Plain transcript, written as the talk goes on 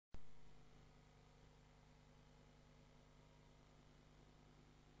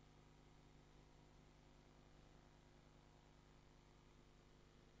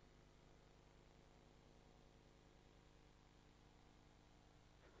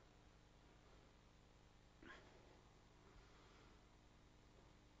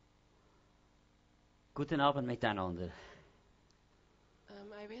Guten Abend miteinander.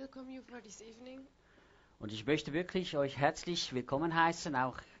 I welcome you for this evening. Und ich möchte wirklich euch herzlich willkommen heißen,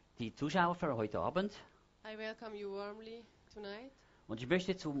 auch die Zuschauer für heute Abend. I welcome you warmly tonight. Und ich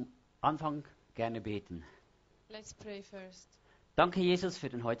möchte zum Anfang gerne beten. Let's pray first. Danke, Jesus, für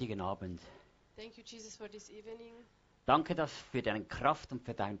den heutigen Abend. Thank you, Jesus, for this evening. Danke für deine Kraft und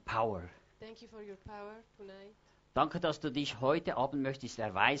für deine Power. Thank you for your power tonight. Danke, dass du dich heute Abend möchtest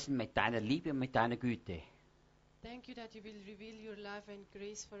erweisen mit deiner Liebe und mit deiner Güte. Thank you that you will reveal your love and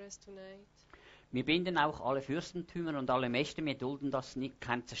grace for us tonight. Wir binden auch alle Fürstentümer und alle Mächte, wir dulden das nicht,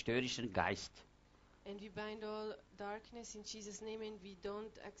 keinen zerstörerischen Geist. And we bind all darkness in Jesus' name and we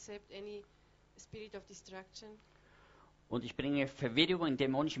don't accept any spirit of destruction. Und ich bringe Verwirrung in den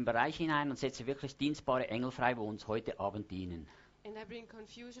dämonischen Bereich hinein und setze wirklich dienstbare Engel frei, wo uns heute Abend dienen. And I bring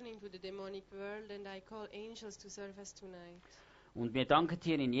confusion into the demonic world and I call angels to serve us tonight. Und wir danken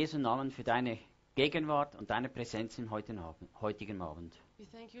dir in Jesu Namen für deine Gegenwart und deine Präsenz im heutigen Abend. We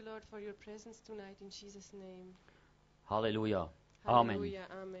thank you, Lord, for your presence tonight in Jesus' name. Halleluja. Amen. Hallelujah,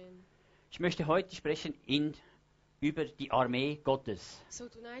 Amen. Ich möchte heute sprechen über die Armee Gottes. So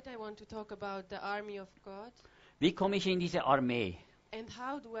tonight I want to talk about the army of God Wie komme ich in diese Armee? and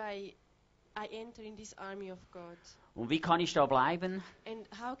how do I enter in this army of God Und wie kann ich da bleiben? and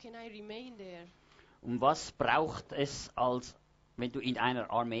how can I remain there? Und was braucht es, wenn du in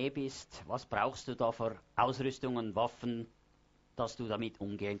einer Armee bist? Was brauchst du da für Ausrüstung und Waffen, dass du damit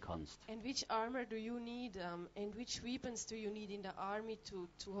umgehen kannst? And which armor do you need and which weapons do you need in the army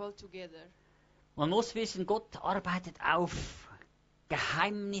to hold together? Man muss wissen, Gott arbeitet auf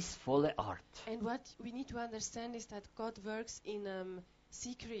geheimnisvolle Art. And what we need to understand is that God works in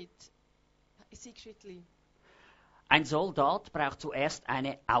secretly. Ein Soldat braucht zuerst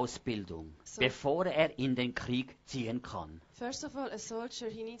eine Ausbildung, So- bevor er in den Krieg ziehen kann. First of all, a soldier,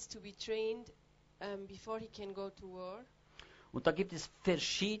 he needs to be trained before he can go to war. Und da gibt es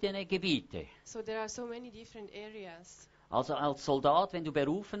verschiedene Gebiete. So there are so many different areas. Also als Soldat, wenn du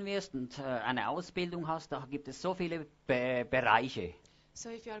berufen wirst und eine Ausbildung hast, da gibt es so viele Bereiche. So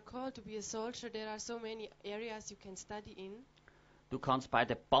if you are called to be a soldier, there are so many areas you can study in. Du kannst bei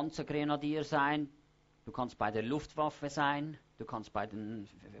der Panzergrenadier sein, du kannst bei der Luftwaffe sein, du kannst bei den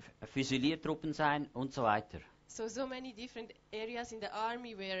Füsiliertruppen sein und so weiter. So many different areas in the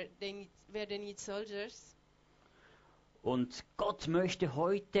army where they need soldiers. Und Gott möchte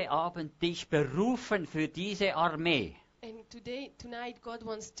heute Abend dich berufen für diese Armee. And tonight, God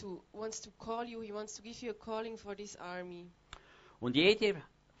wants to call you. He wants to give you a calling for this army. Und jeder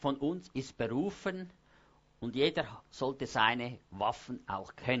von uns ist berufen und jeder sollte seine Waffen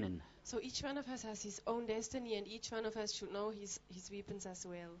auch kennen. So each one of us has his own destiny, and each one of us should know his weapons as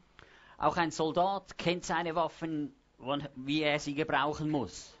well. Auch ein Soldat kennt seine Waffen, wie er sie gebrauchen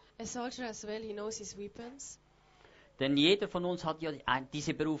muss. A soldier as well, he knows his weapons. Denn jeder von uns hat ja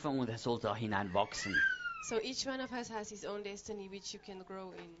diese Berufung und er soll da hineinwachsen. So each one of us has his own destiny, which you can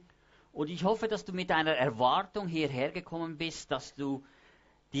grow in. Und ich hoffe, dass du mit einer Erwartung hierher gekommen bist, dass du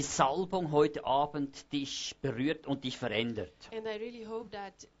die Salbung heute Abend dich berührt und dich verändert. And I really hope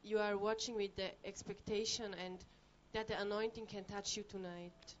that you are watching with the expectation and that the anointing can touch you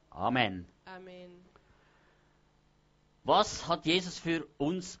tonight. Amen. Amen. Was hat Jesus für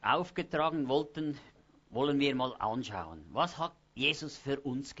uns aufgetragen, wollen wir mal anschauen. Was hat Jesus für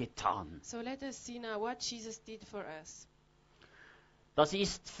uns getan? So let us see now what Jesus did for us. Das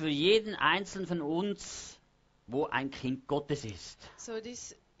ist für jeden Einzelnen von uns, wo ein Kind Gottes ist. So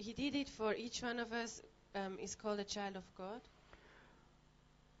he did it for each one of us. Is called a child of God.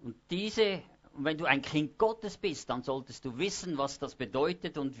 Und wenn du ein Kind Gottes bist, dann solltest du wissen, was das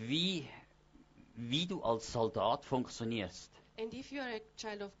bedeutet und wie du als Soldat funktionierst. And if you are a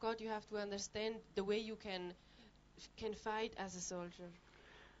child of God, you have to understand the way you can fight as a soldier.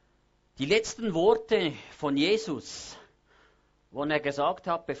 Die letzten Worte von Jesus, wo er gesagt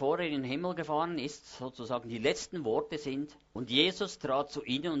hat, bevor er in den Himmel gefahren ist, sozusagen die letzten Worte sind, und Jesus trat zu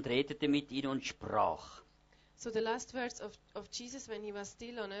ihnen und redete mit ihnen und sprach: So the last words of Jesus when he was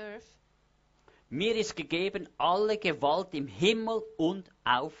still on earth: Mir ist gegeben alle Gewalt im Himmel und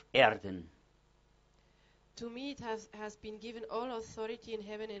auf Erden. To me it has been given all authority in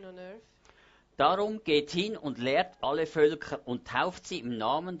heaven and on earth. Darum geht hin und lehrt alle Völker und tauft sie im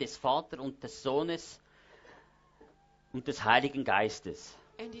Namen des Vaters und des Sohnes und des Heiligen Geistes.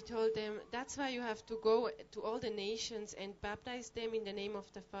 And he told them, that's why you have to go to all the nations and baptize them in the name of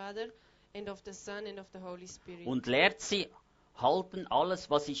the Father and of the Son and of the Holy Spirit. Und lehrt sie halten alles,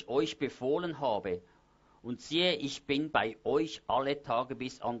 was ich euch befohlen habe. Und siehe, ich bin bei euch alle Tage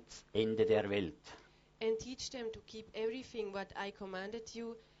bis ans Ende der Welt. And teach them to keep everything what I commanded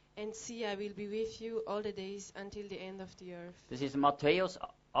you. And see, I will be with you all the days until the end of the earth. Das ist Matthäus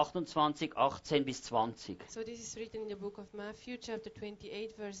 28, 18 bis 20. So this is written in the book of Matthew, chapter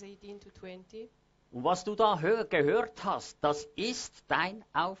 28, verse 18 to 20. Und was du da gehört hast, das ist dein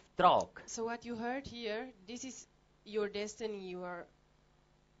Auftrag. So what you heard here, this is your destiny. You are.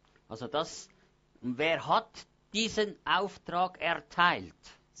 Also wer hat diesen Auftrag erteilt?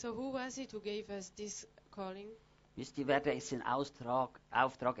 So who was it who gave us this calling? Wisst ihr, wer diesen Auftrag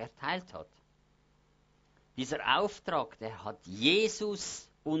erteilt hat? Dieser Auftrag, der hat Jesus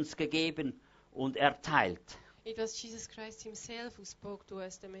uns gegeben und erteilt. It was Jesus Christ himself who spoke to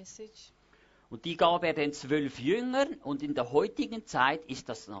us the message. Und die gab er den 12 Jüngern und in der heutigen Zeit ist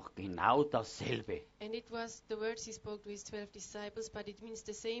das noch genau dasselbe. And it was the words he spoke to his 12 disciples, but it means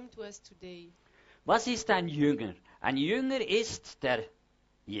the same to us today. Was ist ein Jünger? Ein Jünger ist, der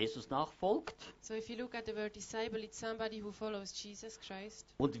Jesus nachfolgt So if you look at the word disciple, it's somebody who follows Jesus Christ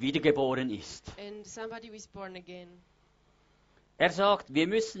und wiedergeboren ist. and somebody who is born again. Er sagt, wir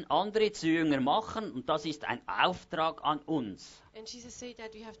müssen andere zu Jünger machen und das ist ein Auftrag an uns. And Jesus said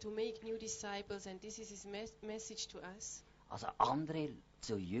that we have to make new disciples, and this is his message to us. Also andere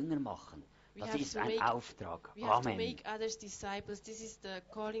zu Jünger machen, We das have ist to ein make- Auftrag. We have to Amen. make others disciples. This is the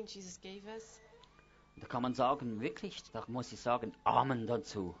calling Jesus gave us. Da kann man sagen, wirklich, da muss ich sagen, Amen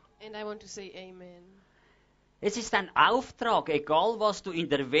dazu. And I want to say amen. Es ist ein Auftrag, egal was du in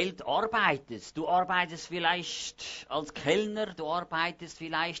der Welt arbeitest. Du arbeitest vielleicht als Kellner, du arbeitest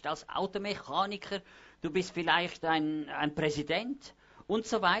vielleicht als Automechaniker, du bist vielleicht ein Präsident und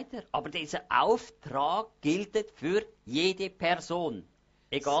so weiter. Aber dieser Auftrag gilt für jede Person,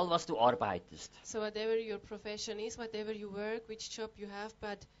 egal was du arbeitest. So whatever your profession is, whatever you work, which job you have,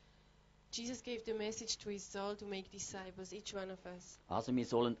 but Jesus gave the message to his soul to make disciples, each one of us. Also wir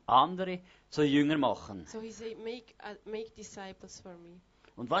sollen andere zu Jünger machen. So he said, make disciples for me.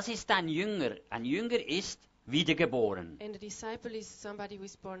 Und was ist ein Jünger? Ein Jünger ist wiedergeboren. And a disciple is somebody who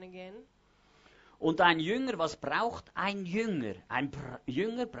is born again. Und ein Jünger, was braucht ein Jünger? Ein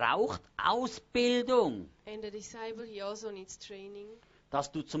Jünger braucht Ausbildung, And a disciple, he also needs training.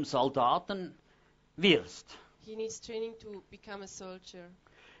 dass du zum Soldaten wirst. He needs training to become a soldier.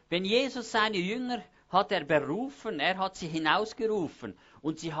 Wenn Jesus seine Jünger hat er berufen, er hat sie hinausgerufen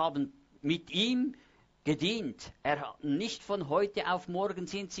und sie haben mit ihm gedient. Nicht von heute auf morgen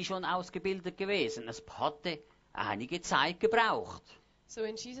sind sie schon ausgebildet gewesen. Es hatte einige Zeit gebraucht. So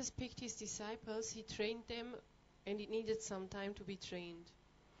when Jesus picked his disciples, he trained them, and it needed some time to be trained.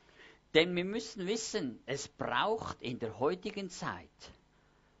 Denn wir müssen wissen, es braucht in der heutigen Zeit,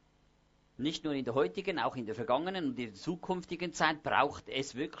 nicht nur in der heutigen, auch in der vergangenen und in der zukünftigen Zeit braucht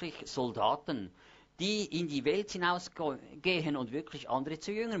es wirklich Soldaten, die in die Welt hinausgehen und wirklich andere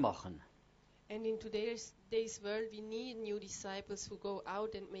zu Jünger machen. And in today's world, we need new disciples who go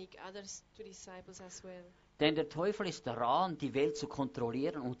out and make others to disciples as well. Denn der Teufel ist daran, die Welt zu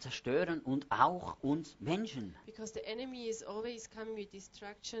kontrollieren und zerstören und auch uns Menschen. Because the enemy is always coming with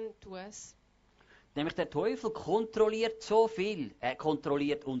destruction to us. Nämlich der Teufel kontrolliert so viel. Er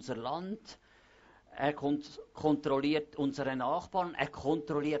kontrolliert unser Land, er kontrolliert unsere Nachbarn, er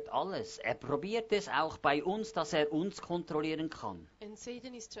kontrolliert alles. Er probiert es auch bei uns, dass er uns kontrollieren kann. And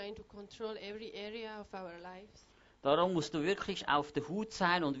Satan is trying to control every area of our lives. Darum musst du wirklich auf der Hut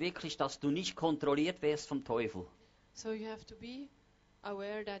sein und wirklich, dass du nicht kontrolliert wirst vom Teufel. So you have to be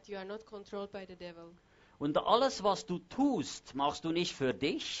aware that you are not controlled by the devil. Und alles, was du tust, machst du nicht für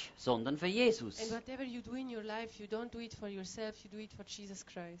dich, sondern für Jesus. And whatever you do in your life, you don't do it for yourself, you do it for Jesus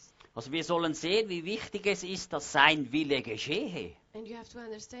Christ. Also wir sollen sehen, wie wichtig es ist, dass sein Wille geschehe. And you have to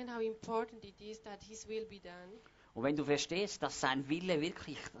understand how important it is that his will be done. Und wenn du verstehst, dass sein Wille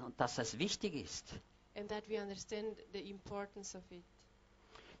wirklich, dass es wichtig ist, And that we understand the importance of it.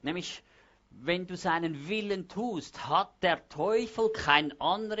 nämlich wenn du seinen Willen tust, hat der Teufel kein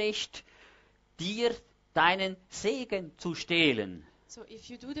Anrecht, dir deinen Segen zu stehlen. So if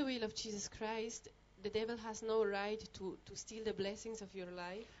you do the will of Jesus Christ, the devil has no right to steal the blessings of your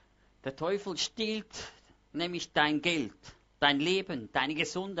life. Der Teufel stiehlt nämlich dein Geld, dein Leben, deine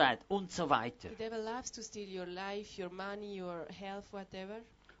Gesundheit und so weiter. The devil loves to steal your life, your money, your health, whatever.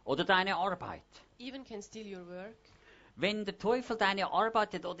 Oder deine Arbeit. Even can steal your work. Wenn der Teufel deine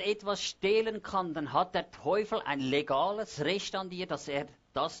Arbeit oder etwas stehlen kann, dann hat der Teufel ein legales Recht an dir, dass er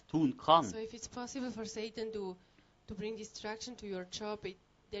das tun kann. So if it's possible for Satan to bring destruction to your job,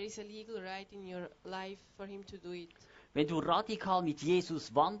 there is a legal right in your life for him to do it. Wenn du radikal mit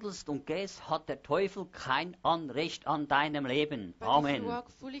Jesus wandelst und gehst, hat der Teufel kein Anrecht an deinem Leben. But if Amen. you walk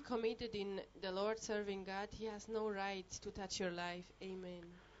fully committed in the Lord serving God, he has no right to touch your life. Amen.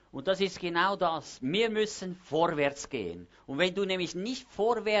 Und das ist genau das. Wir müssen vorwärts gehen. Und wenn du nämlich nicht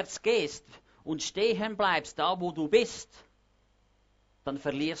vorwärts gehst und stehen bleibst, da wo du bist, dann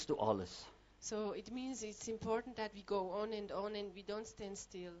verlierst du alles. So it means it's important that we go on and we don't stand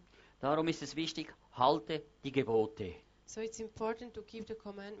still. Darum ist es wichtig, halte die Gebote. So it's important to keep the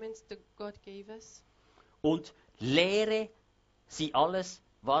commandments that God gave us. Und lehre sie alles,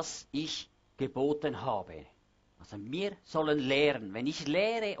 was ich geboten habe. Also wir sollen lehren. Wenn ich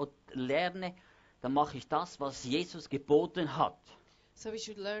lehre und lerne, dann mache ich das, was Jesus geboten hat. So we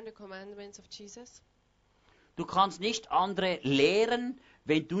should learn the commandments of Jesus. Du kannst nicht andere lehren,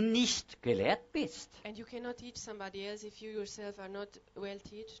 wenn du nicht gelehrt bist. And you cannot teach somebody else if you yourself are not well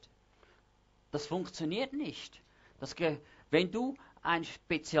taught. Das funktioniert nicht. Wenn du ein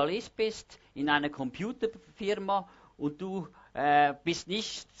Spezialist bist in einer Computerfirma und du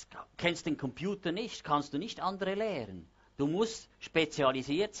kennst den Computer nicht, kannst du nicht andere lehren. Du musst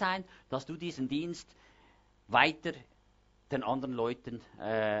spezialisiert sein, dass du diesen Dienst weiter den anderen Leuten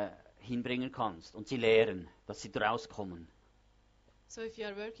hinbringen kannst und sie lehren, dass sie daraus kommen. So if you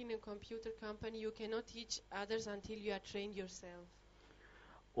are working in a computer company, you cannot teach others until you are trained yourself.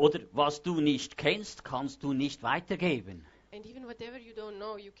 Oder was du nicht kennst, kannst du nicht weitergeben. And even whatever you don't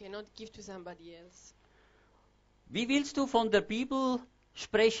know, you cannot give to somebody else. Wie willst du von der Bibel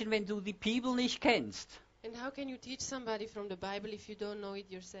sprechen, wenn du die Bibel nicht kennst? And how can you teach somebody from the Bible if you don't know it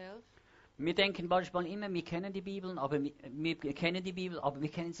yourself? Wir denken manchmal immer, wir kennen die Bibel, aber wir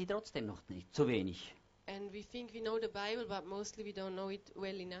kennen sie trotzdem noch nicht, zu wenig. And we think we know the Bible, but mostly we don't know it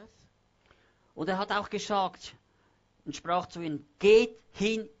well enough. Und er hat auch gesagt und sprach zu ihnen, geht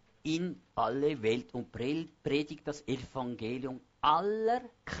hin in alle Welt und predigt das Evangelium aller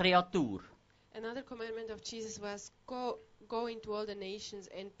Kreatur. Another commandment of Jesus was go into all the nations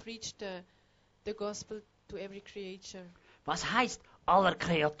and preach the gospel to every creature. Was heißt aller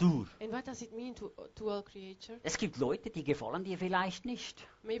Kreatur? And what does it mean to all creature? Es gibt Leute, die gefallen dir vielleicht nicht.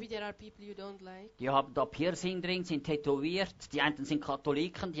 Maybe there are people you don't like. Die haben da Piercing drin, sind tätowiert. Die einen sind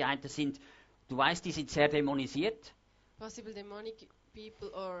Katholiken, die einen sind, du weißt, die sind sehr dämonisiert. Possible demonic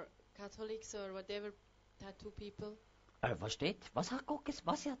people or Catholics or whatever tattoo people. Was steht? Was hat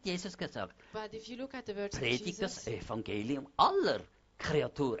Jesus gesagt? But if you look at the words of Predigt das Jesus, Evangelium aller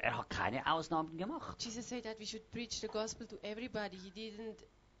Kreatur. Er hat keine Ausnahmen gemacht. Jesus said that we should preach the gospel to everybody.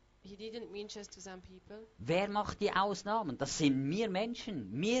 He didn't mean just to some people. Wer macht die Ausnahmen? Das sind wir Menschen.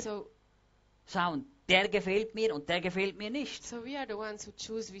 Wir So schauen, der gefällt mir und der gefällt mir nicht. we are the ones who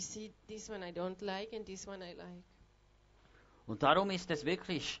choose. We see this one I don't like and this one I like. Und darum ist es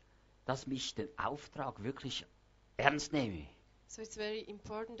wirklich, dass ich den Auftrag wirklich ernst nehme. So it's very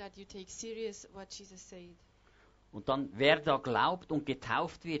important that you take serious what Jesus said. Und dann, wer da glaubt und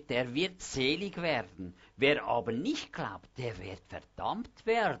getauft wird, der wird selig werden. Wer aber nicht glaubt, der wird verdammt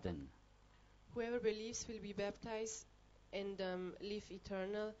werden. Whoever believes will be baptized and live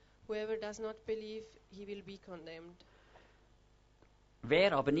eternal. Whoever does not believe, he will be condemned.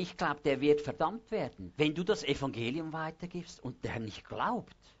 Wer aber nicht glaubt, der wird verdammt werden. Wenn du das Evangelium weitergibst und der nicht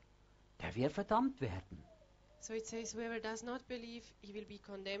glaubt, der wird verdammt werden. So it says, whoever does not believe, he will be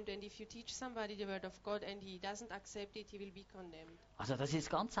condemned. And if you teach somebody the word of God and he doesn't accept it, he will be condemned. Also das ist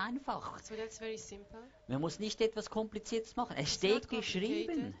ganz einfach. So that's very simple. Man muss nicht etwas Kompliziertes machen. Es It's steht not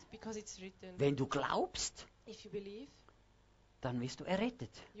geschrieben. complicated because it's written. Wenn du glaubst, If you believe, dann wirst du errettet.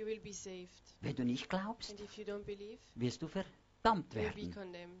 you will be saved. Wenn du nicht glaubst, And if you don't believe, wirst du verdammt you will be werden.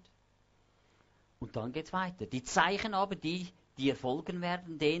 condemned. Und dann geht's weiter. Die Zeichen aber, die erfolgen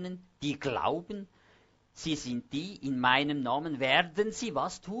werden, denen, die glauben, sie sind die, in meinem Namen werden sie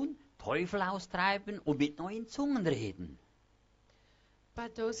was tun? Teufel austreiben und mit neuen Zungen reden.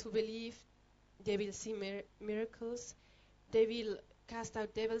 But those who believe, they will see miracles. They will cast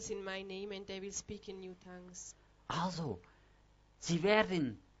out devils in my name and they will speak in new tongues. Also, sie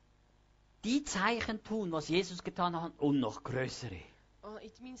werden die Zeichen tun, was Jesus getan hat, und noch größere.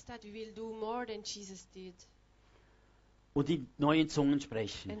 It means that we will do more than Jesus did Und in neuen Zungen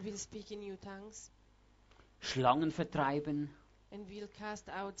sprechen. and will speak in new tongues Schlangen vertreiben. and will cast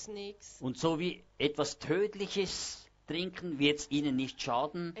out snakes. Und so wie etwas Tödliches trinken, wird es ihnen nicht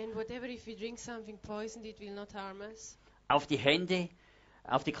schaden. And whatever, if we drink something poisoned, it will not harm us. Auf die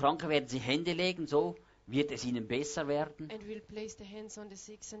Kranken werden sie Hände legen, so wird es ihnen besser werden. And we'll place the hands on the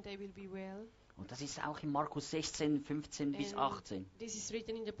sick and they will be well. Und das ist auch in Markus 16, 15 bis And 18. this is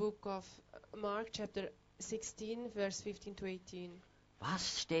written in the book of Mark, chapter 16, verse 15 to 18.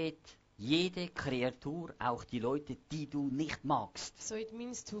 Was steht? Jede Kreatur, auch die Leute, die du nicht magst. So it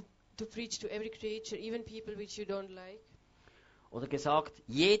means to preach to every creature, even people which you don't like. Oder gesagt,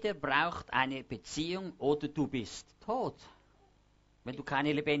 jeder braucht eine Beziehung oder du bist tot. wenn du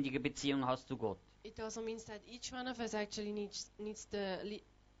keine lebendige Beziehung hast zu Gott. It also means that each one of us actually needs the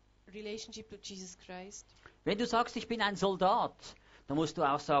relationship to Jesus Christ. Wenn du sagst, ich bin ein Soldat, dann musst du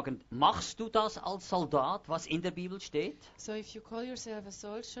auch sagen, machst du das als Soldat, was in der Bibel steht? So if you call yourself a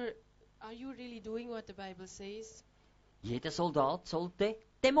soldier, are you really doing what the Bible says? Jeder Soldat sollte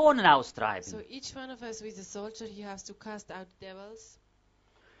Dämonen austreiben. So each one of us who is a soldier, he has to cast out devils.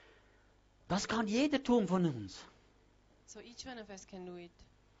 Das kann jeder tun von uns. So each one of us can do it.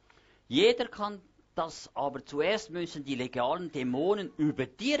 Jeder kann das, aber zuerst müssen die legalen Dämonen über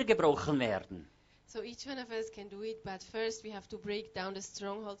dir gebrochen werden. So each one of us can do it, but first we have to break down the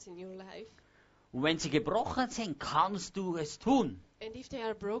strongholds in your life. Und wenn sie gebrochen sind, kannst du es tun. And if they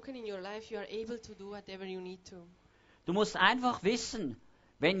are broken in your life, you are able to do whatever you need to. Du musst einfach wissen,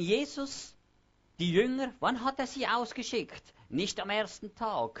 wenn Jesus die Jünger, wann hat er sie ausgeschickt? Nicht am ersten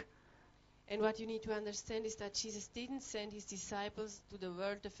Tag. And what you need to understand is that Jesus didn't send his disciples to the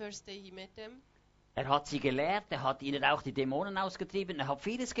world the first day he met them. Er hat sie gelehrt, er hat ihnen auch die Dämonen ausgetrieben, er hat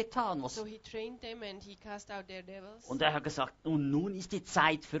vieles getan. So he trained them and he cast out their devils. Und er hat gesagt, und nun ist die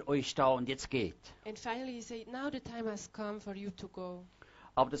Zeit für euch da und jetzt geht. And finally he said, now the time has come for you to go.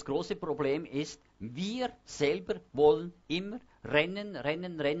 Aber das große Problem ist, wir selber wollen immer rennen,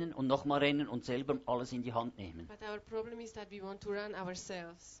 rennen, rennen und nochmal rennen und selber alles in die Hand nehmen. But our problem is that we want to run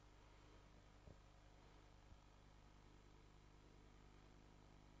ourselves.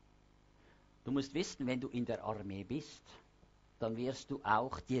 Du musst wissen, wenn du in der Armee bist, dann wirst du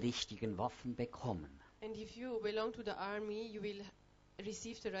auch die richtigen Waffen bekommen. And if you belong to the army, you will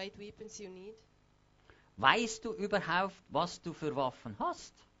receive the right weapons you need. Weißt du überhaupt, was du für Waffen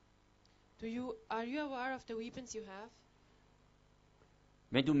hast? Are you aware of the weapons you have?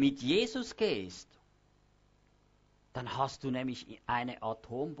 Wenn du mit Jesus gehst, dann hast du nämlich eine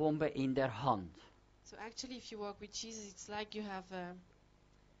Atombombe in der Hand. So actually, if you walk with Jesus, it's like you have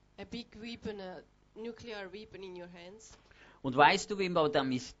a big weapon, a nuclear weapon in your hands. Und weißt du, wie man dann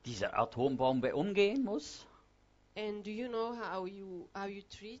mit dieser Atombombe umgehen muss? And do you know how you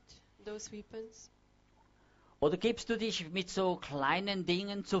treat those weapons? Oder gibst du dich mit so kleinen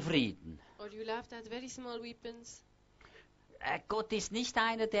Dingen zufrieden? Or you laugh at very small weapons? Gott ist nicht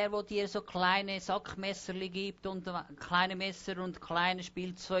einer, der wo dir so kleine Sackmesserli gibt und kleine Messer und kleine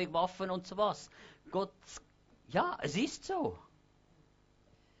Spielzeugwaffen und so was. Gott, ja, es ist so.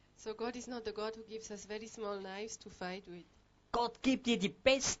 So God is not the God who gives us very small knives to fight with. Gott gibt dir die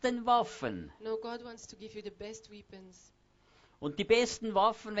besten Waffen. No, God wants to give you the best weapons. Und die besten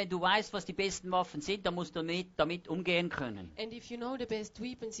Waffen, wenn du weißt, was die besten Waffen sind, dann musst du damit umgehen können. And if you know the best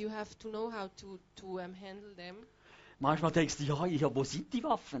weapons, you have to know how to handle them. Manchmal denkst du, ja, wo sind die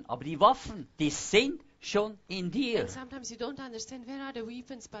Waffen? Aber die Waffen, die sind schon in dir. And sometimes you don't understand where are the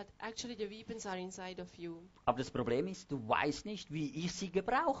weapons, but actually the weapons are inside of you. Aber das Problem ist, du weißt nicht, wie ich sie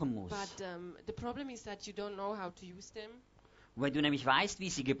gebrauchen muss. But the problem is that you don't know how to use them. Und wenn du nämlich weißt, wie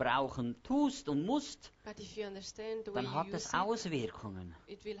sie gebrauchen tust und musst, But if you understand the way dann hat you es use Auswirkungen.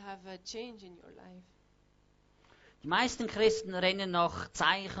 it will have a change in your life. Die meisten Christen rennen nach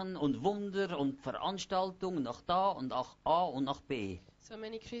Zeichen und Wunder und Veranstaltungen, nach da und nach A und nach B. So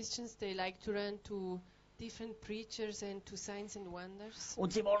many Christians, they like to run to different preachers and to signs and wonders.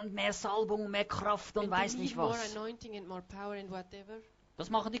 Und sie wollen mehr Salbung, mehr Kraft und And weiß they nicht need more was. anointing and more power and whatever. Das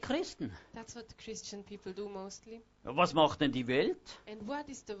machen die Christen. That's what Christian people do mostly. Was macht denn die Welt? And what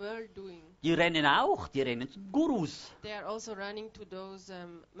is the world doing? Die rennen auch, die rennen zu Gurus. They are also running to those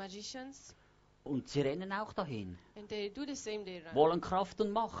magicians, Und sie rennen auch dahin. and they do the same. They run. Wollen Kraft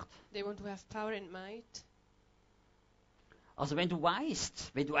und Macht. They want to have power and might. Also wenn du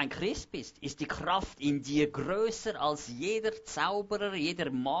weißt, wenn du ein Christ bist, ist die Kraft in dir größer als jeder Zauberer, jeder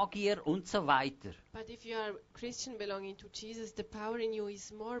Magier und so weiter. But if you are a Christian belonging to Jesus, the power in you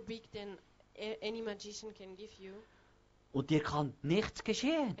is more big than any magician can give you, Und dir kann nichts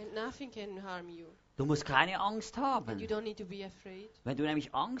geschehen. and nothing can harm you. Du musst keine Angst And you haben. don't need to be afraid. Wenn du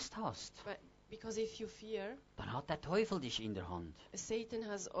nämlich Angst hast, But because if you fear, dann hat der Teufel dich in der Hand. Satan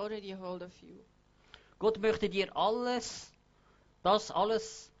has already a hold of you. Gott möchte dir alle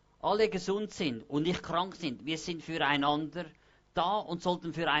gesund sind und nicht krank sind. Wir sind füreinander da und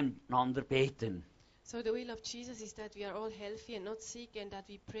sollten füreinander beten. So the will of Jesus is that we are all healthy and not sick, and that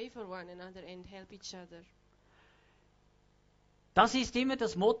we pray for one another and help each other. Das ist immer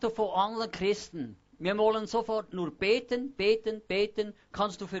das Motto von allen Christen. Wir wollen sofort nur beten, beten, beten.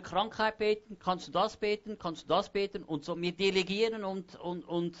 Kannst du für Krankheit beten? Kannst du das beten? Kannst du das beten? Und so, wir delegieren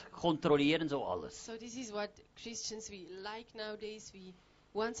und kontrollieren so alles. So this is what Christians we like nowadays. We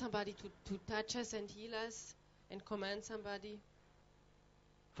want somebody to touch us and heal us and command somebody.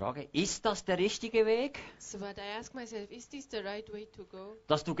 Frage, ist das der richtige Weg, So but I ask myself, is this the right way to go?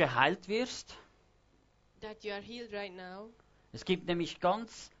 dass du geheilt wirst? That you are healed right now? Es gibt nämlich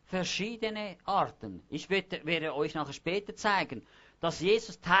ganz verschiedene Arten. Ich werde euch nachher später zeigen, dass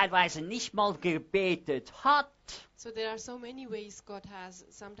Jesus teilweise nicht mal gebetet hat. So there are so many ways God has.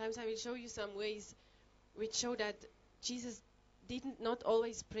 Sometimes I will show you some ways which show that Jesus didn't not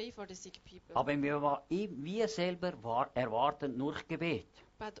always pray for the sick people. Aber wir selber erwarten nur Gebet.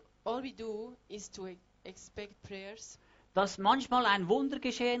 But all we do is to expect prayers. Dass manchmal ein Wunder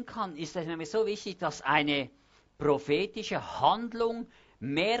geschehen kann, ist es nämlich so wichtig, dass eine prophetische Handlung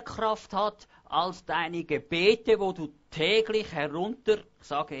mehr Kraft hat als deine Gebete, wo du täglich herunter,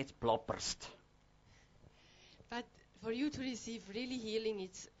 sage jetzt, plapperst. But for you to receive really healing,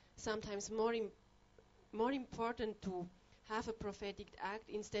 it's sometimes more important to have a prophetic act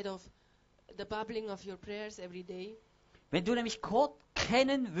instead of the bubbling of your prayers every day. Wenn du nämlich Gott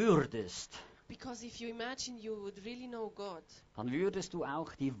kennen würdest, Because if you imagine you would really know God, dann würdest du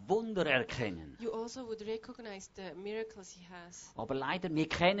auch die Wunder erkennen. you also would recognize the miracles He has. Aber leider, wir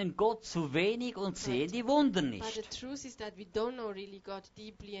kennen Gott zu wenig und sehen die Wunder But the nicht. truth is that we don't know really God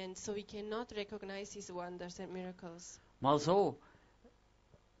deeply, and so we cannot recognize His wonders and miracles. Mal so.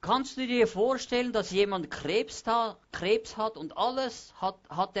 Kannst du dir vorstellen, dass jemand Krebs hat und alles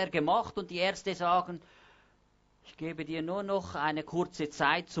hat er gemacht und die Ärzte sagen, ich gebe dir nur noch eine kurze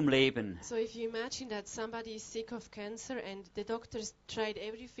Zeit zum Leben. So if you imagine that somebody is sick of cancer and the doctors tried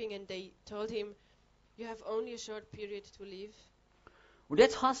everything and they told him, you have only a short period to live. Und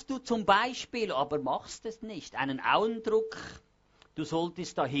jetzt hast du zum Beispiel, aber machst es nicht, einen Augendruck, du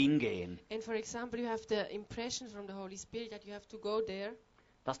solltest da hingehen, And for example, you have the impression from the Holy Spirit that you have to go there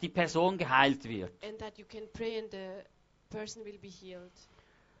dass die Person geheilt wird. and that you can pray and the person will be healed.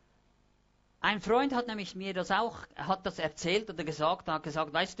 Ein Freund hat nämlich mir hat das erzählt oder gesagt,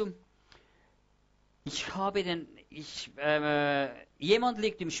 weißt du, jemand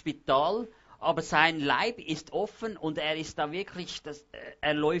liegt im Spital, aber sein Leib ist offen und er ist da wirklich,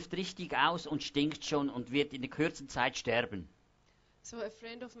 er läuft richtig aus und stinkt schon und wird in der kürzesten Zeit sterben. So a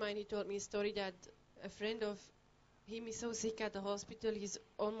friend of mine, he told me a story that a friend of him is so sick at the hospital, he's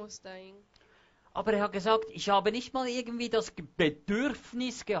almost dying. Aber er hat gesagt, ich habe nicht mal irgendwie das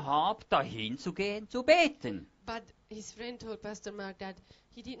Bedürfnis gehabt, dahin zu gehen, zu beten. But his friend told Pastor Mark that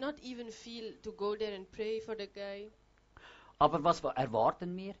he did not even feel to go there and pray for the guy. Aber was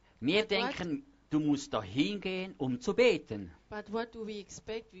erwarten wir? Wir denken, du musst dahin gehen, um zu beten. But what do we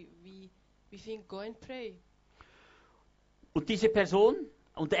expect? We think, go and pray. Und diese Person,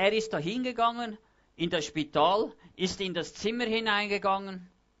 und er ist dahin gegangen, in das Spital, ist in das Zimmer hineingegangen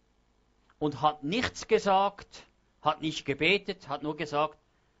und hat nichts gesagt, hat nicht gebetet, hat nur gesagt,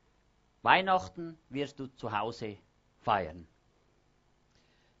 Weihnachten wirst du zu Hause feiern.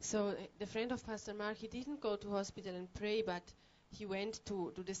 So the friend of Pastor Mark, he didn't go to hospital and pray, but he went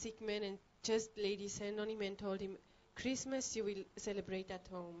to the sick man and just laid his hand on him and told him, Christmas you will celebrate at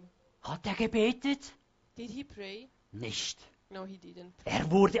home. Hat er gebetet? Did he pray? Nicht. No, he didn't. Er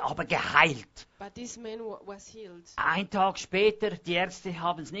wurde aber geheilt. But this man was healed. Ein Tag später, die Ärzte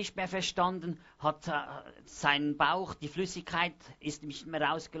haben es nicht mehr verstanden, hat sein Bauch, die Flüssigkeit ist nicht mehr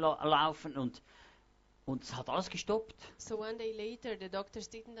rausgelaufen und es hat alles gestoppt. So one day later, the doctors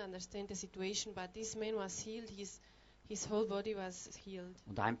didn't understand the situation, but this man was healed. His whole body was healed.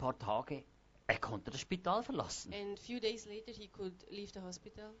 Und ein paar Tage, er konnte das Spital verlassen. And a few days later, he could leave the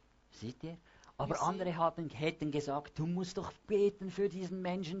hospital. Seht ihr? Aber andere hätten gesagt, du musst doch beten für diesen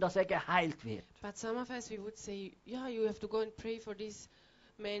Menschen, dass er geheilt wird. But some of us, we would say, yeah, you have to go and pray for this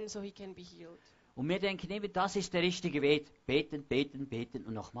man so he can be healed. Und wir denken eben, das ist der richtige Weg. Beten, beten, beten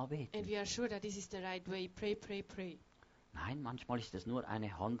und nochmal And beten. we are sure that this is the right way. Pray, pray, pray. Nein, manchmal ist es nur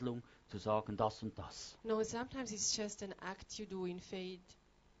eine Handlung, zu sagen das und das. No, sometimes it's just an act you do in faith.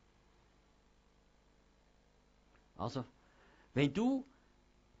 Also, wenn du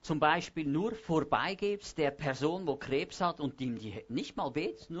zum Beispiel nur vorbeigehst der Person, wo Krebs hat und ihm nicht mal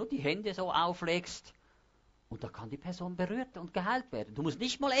betest, nur die Hände so auflegst und da kann die Person berührt und geheilt werden. Du musst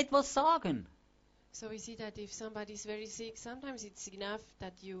nicht mal etwas sagen. So we see that if somebody is very sick, sometimes it's enough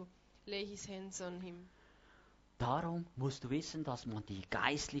that you lay his hands on him. Darum musst du wissen, dass man die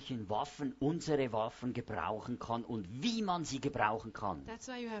geistlichen Waffen, unsere Waffen gebrauchen kann und wie man sie gebrauchen kann. That's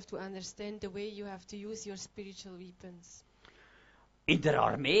why you have to understand the way you have to use your spiritual weapons. In der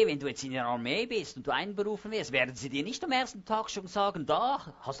Armee, wenn du jetzt in der Armee bist und du einberufen wirst, werden sie dir nicht am ersten Tag schon sagen,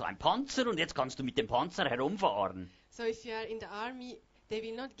 da hast du einen Panzer und jetzt kannst du mit dem Panzer herumfahren. So if you are in the army, they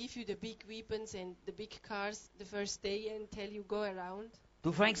will not give you the big weapons and the big cars the first day and tell you go around.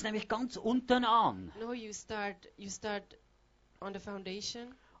 Du fängst nämlich ganz unten an. No, you start on the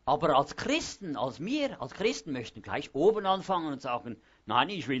foundation. Aber als Christen, als Christen möchten gleich oben anfangen und sagen, nein,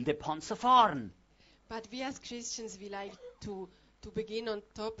 ich will den Panzer fahren. But we as Christians, we like to begin on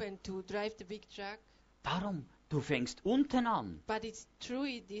top and to drive the big truck. Darum, du fängst unten an. But it's true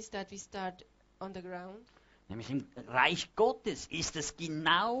it is that we start on the ground. Nämlich im Reich Gottes ist es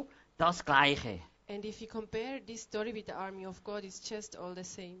genau das Gleiche. And if you compare this story with the army of God, it's just all the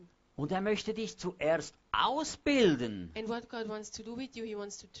same. Und er möchte dich zuerst ausbilden. And what God wants to do with you, He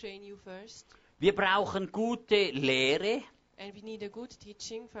wants to train you first. Wir brauchen gute Lehre, And we need a good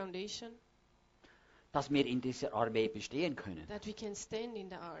teaching foundation dass wir in dieser Armee bestehen können. that we can stand in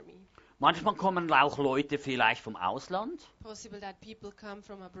the army. Manchmal kommen auch Leute vielleicht vom Ausland Possible that people come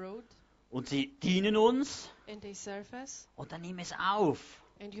from abroad und sie dienen uns and they serve us. und dann nimm es auf,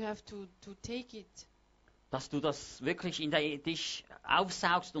 And you have to take it. dass du das wirklich dich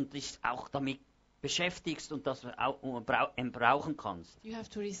aufsaugst und dich auch damit beschäftigst und das auch brauchen kannst. You have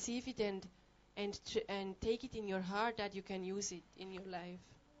to receive it and take it in your heart that you can use it in your life.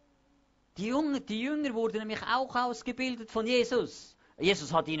 Die Jünger wurden nämlich auch ausgebildet von Jesus.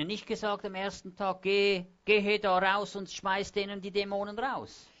 Jesus hat ihnen nicht gesagt am ersten Tag, gehe da raus und schmeiß denen die Dämonen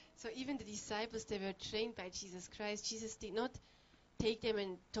raus. So even the disciples, they were trained by Jesus Christ. Jesus did not take them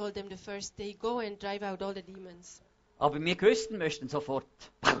and told them the first day, go and drive out all the demons. Aber wir Christen möchten sofort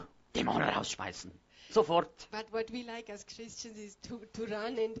Dämonen rausschmeißen. Sofort. But what we like as Christians is to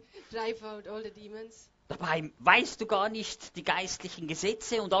run and drive out all the demons. Dabei weißt du gar nicht die geistlichen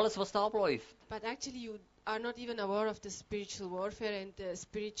Gesetze und alles, was da abläuft. But actually you are not even aware of the spiritual warfare and the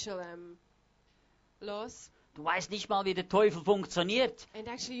spiritual laws. Du weißt nicht mal, wie der Teufel funktioniert. And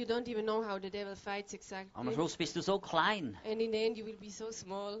actually you don't even know how the devil fights exactly. Am Schluss bist du so klein. And in the end you will be so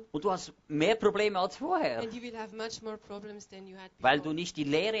small. Und du hast mehr Probleme als vorher. And you will have much more problems than you had before. Weil du nicht die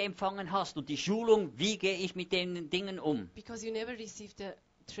Lehre empfangen hast und die Schulung, wie gehe ich mit den Dingen um. Because you never received the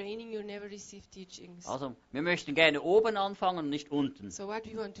training, you never received teachings. Also, wir möchten gerne oben anfangen und nicht unten. So what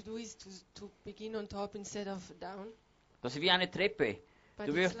we want to do is to begin on top instead of down. Das ist wie eine Treppe. But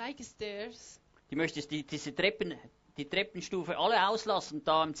Du it's wirst- like stairs. Du möchtest die Treppenstufe alle auslassen und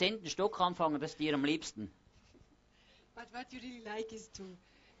da im 10. Stock anfangen, das ist dir am liebsten. But what you really like is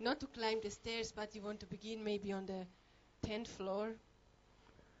not to climb the stairs, but you want to begin maybe on the 10th floor.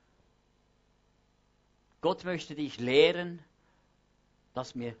 Gott möchte dich lehren,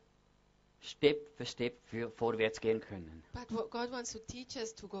 dass wir Step für Step vorwärts gehen können. But God wants to teach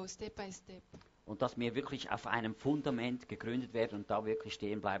us to go step by step. Und dass wir wirklich auf einem Fundament gegründet werden und da wirklich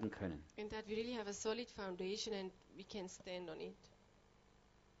stehen bleiben können. And that we really have a solid foundation and we can stand on it.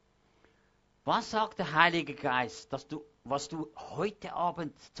 Was sagt der Heilige Geist, was du heute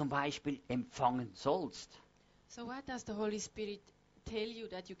Abend zum Beispiel empfangen sollst? So what does the Holy Spirit tell you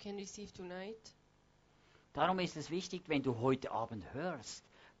that you can receive tonight? Darum ist es wichtig, wenn du heute Abend hörst,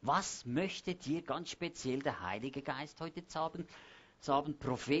 was möchte dir ganz speziell der Heilige Geist heute Abend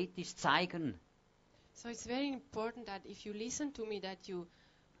prophetisch zeigen? So it's very important that if you listen to me that you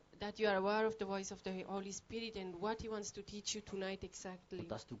are aware of the voice of the Holy Spirit and what He wants to teach you tonight exactly.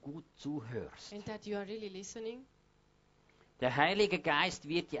 Und dass du gut zuhörst. And that you are really listening. Der Heilige Geist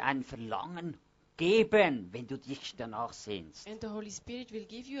wird dir ein Verlangen geben, wenn du dich danach sehnst. And the Holy Spirit will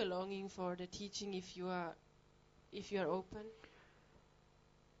give you a longing for the teaching if you are open.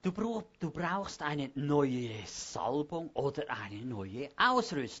 Du brauchst eine neue Salbung oder eine neue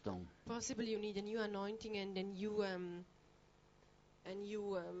Ausrüstung. Possibly you need a new anointing and a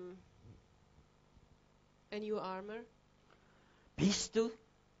new armor. Bist du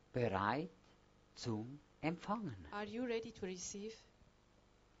bereit zum Empfangen? Are you ready to receive?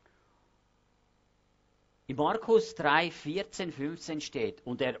 In Markus 3, 14, 15 steht,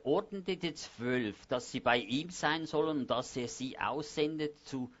 und er ordnete die 12, dass sie bei ihm sein sollen und dass er sie aussendet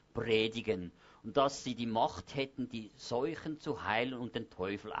zu predigen und dass sie die Macht hätten, die Seuchen zu heilen und den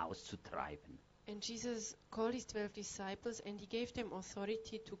Teufel auszutreiben. And Jesus called his 12 disciples and he gave them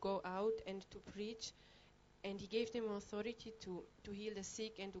authority to go out and to preach. And he gave them authority to heal the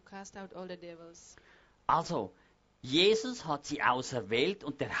sick and to cast out all the devils. Also, Jesus hat sie auserwählt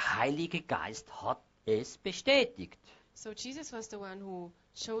und der Heilige Geist hat es bestätigt. So Jesus was the one who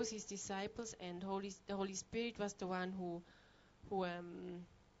chose his disciples and the Holy Spirit was the one who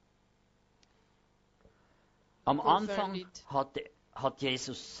Am confirmed Anfang it. hat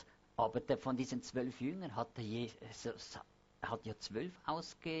Jesus, aber von diesen 12 Jüngern hat ja 12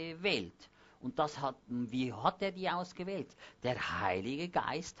 ausgewählt. Und wie hat er die ausgewählt? Der Heilige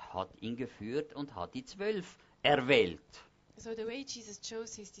Geist hat ihn geführt und hat die 12 erwählt. So the way Jesus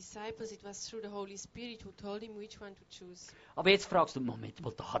chose his disciples, it was through the Holy Spirit who told him which one to choose. Aber jetzt fragst du, Moment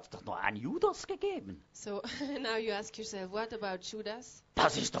mal, da hat es doch noch einen Judas gegeben. So now you ask yourself, what about Judas?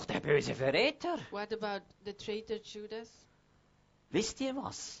 Das ist doch der böse Verräter. What about the traitor Judas? Wisst ihr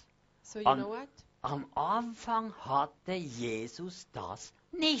was? So you know what? Am Anfang hatte Jesus das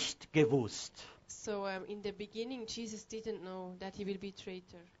nicht gewusst, So in the beginning, Jesus didn't know that he will be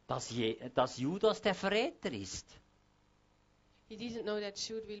traitor. dass Judas der Verräter ist. He didn't know that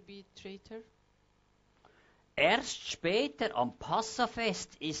Jude will be traitor. Erst später am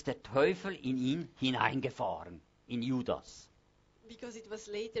Passafest ist der Teufel in ihn hineingefahren, in Judas. Because it was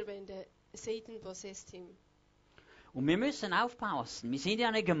later when Satan possessed him. Und wir müssen aufpassen, wir sind ja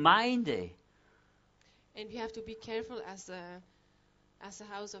eine Gemeinde. And we have to be careful as a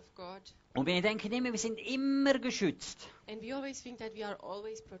house of God. Und wir denken immer, wir sind immer geschützt. And we always think that we are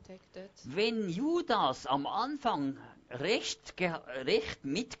always protected. Wenn Judas am Anfang recht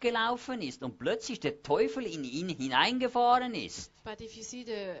mitgelaufen ist und plötzlich der Teufel in ihn hineingefahren ist, But if you see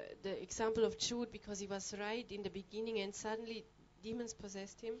the example of Jude, because he was right in the beginning and suddenly demons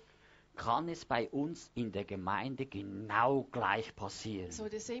possessed him. kann es bei uns in der Gemeinde genau gleich passieren. So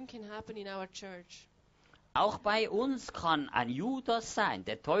the same can happen in our church. Auch bei uns kann ein Judas sein.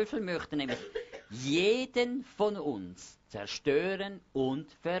 Der Teufel möchte nämlich jeden von uns zerstören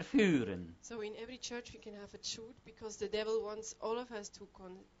und verführen. So in every church we can have a Jude, because the devil wants all of us to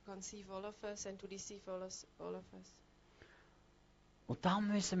conceive all of us and to deceive all of us. Und da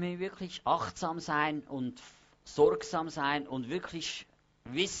müssen wir wirklich achtsam sein und sorgsam sein und wirklich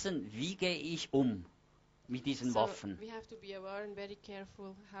wissen, wie gehe ich um mit diesen Waffen. We have to be aware and very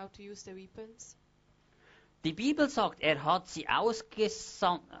careful how to use the weapons. Die Bibel sagt, er hat sie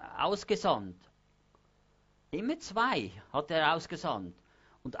ausgesandt. Immer zwei hat er ausgesandt.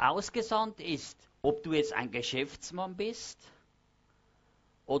 Und ausgesandt ist, ob du jetzt ein Geschäftsmann bist,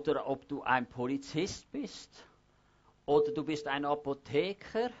 oder ob du ein Polizist bist, oder du bist ein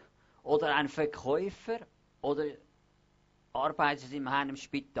Apotheker, oder ein Verkäufer, oder arbeitest in einem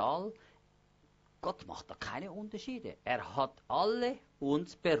Spital. Gott macht da keine Unterschiede. Er hat alle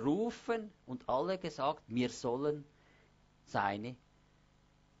uns berufen und alle gesagt, wir sollen seine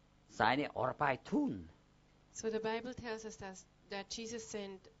Arbeit tun. So the Bible tells us that Jesus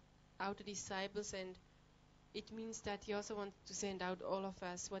sent out the disciples, and it means that he also wants to send out all of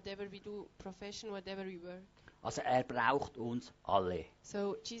us, whatever we do, profession, whatever we work. Also er braucht uns alle.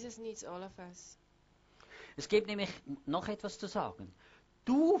 So Jesus needs all of us. Es gibt nämlich noch etwas zu sagen.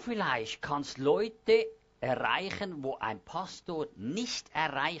 Du vielleicht kannst Leute erreichen, wo ein Pastor nicht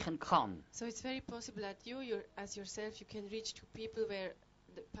erreichen kann. So it's very possible that you as yourself, you can reach to people where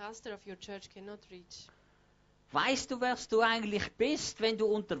the pastor of your church cannot reach. Weißt du, wer du eigentlich bist, wenn du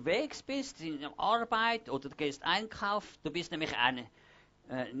unterwegs bist, in der Arbeit oder du gehst einkaufen? Du bist nämlich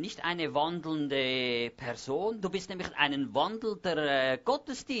nicht eine wandelnde Person, du bist nämlich ein wandelnder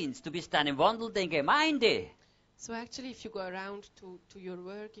Gottesdienst, du bist eine wandelnde Gemeinde. So actually, if you go around to your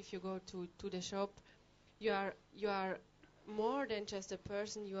work, if you go to the shop, you are more than just a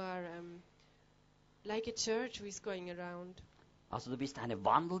person. You are like a church who is going around. Also du bist eine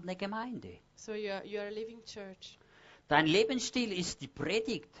wandelnde Gemeinde. So you are a living church. Dein Lebensstil ist die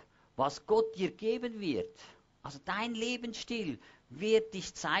Predigt, was Gott dir geben wird. Also dein Lebensstil wird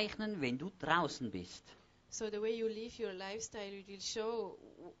dich zeichnen, wenn du draußen bist. So the way you live your lifestyle, it will show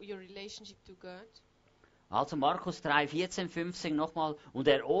your relationship to God. Also Markus 3, 14, 15 nochmal. Und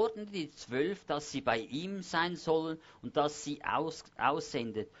er ordnete die 12, dass sie bei ihm sein sollen und dass sie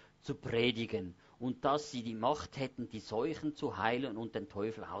aussendet, zu predigen. Und dass sie die Macht hätten, die Seuchen zu heilen und den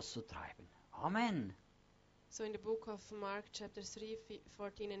Teufel auszutreiben. Amen. So in the book of Mark chapter 3,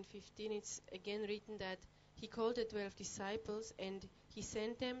 14 and 15, it's again written that he called the 12 disciples and he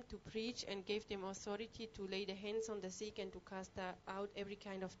sent them to preach and gave them authority to lay the hands on the sick and to cast out every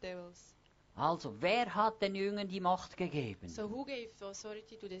kind of devils. Also, wer hat den Jüngern die Macht gegeben? So who gave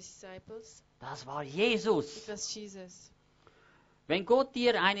authority to the disciples? Das war Jesus. It was Jesus. Wenn Gott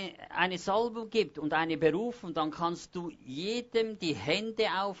dir eine Salbung gibt und eine Berufung, dann kannst du jedem die Hände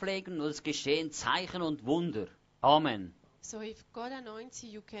auflegen und es geschehen Zeichen und Wunder. Amen. So if God anoints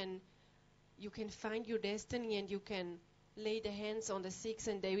you, you can find your destiny and you can lay the hands on the sick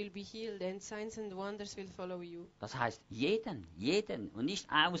and they will be healed and signs and wonders will follow you. Das heißt jeden und nicht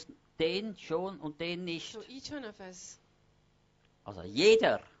aus den schon und den nicht. So each one of us. Also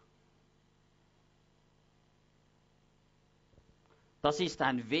jeder. Das ist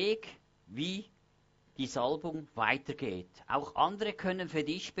ein Weg, wie die Salbung weitergeht. Auch andere können für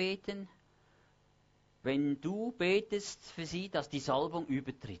dich beten, wenn du betest für sie, dass die Salbung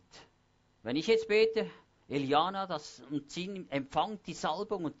übertritt. Wenn ich jetzt bete, Eliana, und sie empfängt die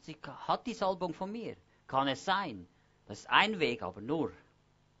Salbung und sie hat die Salbung von mir. Kann es sein? Das ist ein Weg, aber nur.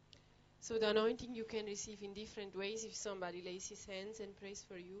 So the anointing you can receive in different ways if somebody lays his hands and prays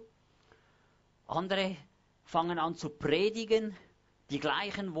for you. Andere fangen an zu predigen, die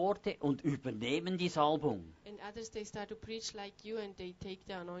gleichen Worte und übernehmen die Salbung. And others, they start to preach like you and they take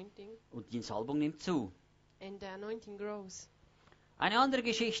the anointing. Und die Salbung nimmt zu. And the anointing grows. Eine andere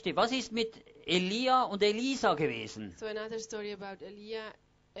Geschichte. Was ist mit Elia und Elisa gewesen? So another story about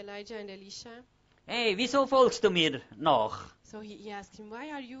Elijah and Elisha. Hey, wieso folgst du mir nach? So he asked him,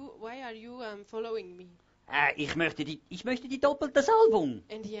 why are you following me? Ich möchte die doppelte Salbung.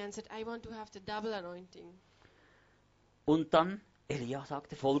 And he answered, I want to have the double anointing. Und dann Elia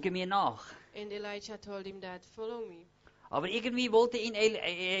sagte, folge mir nach. And Elijah told him that, follow me. Aber irgendwie wollte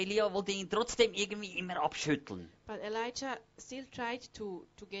Elia wollte ihn trotzdem irgendwie immer abschütteln. But Elijah still tried to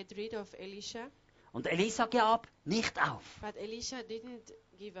get rid of Elisha. Und Elisa gab nicht auf. But Elisha didn't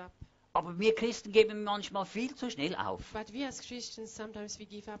give up. Aber wir Christen geben manchmal viel zu schnell auf. But we as Christians, sometimes we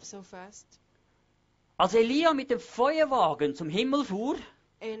give up so fast. Als Elia mit dem Feuerwagen zum Himmel fuhr,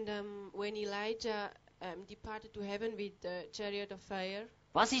 And when Elijah departed to heaven with the chariot of fire,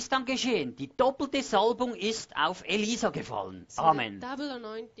 was ist dann geschehen? Die doppelte Salbung ist auf Elisa gefallen. so Amen. the double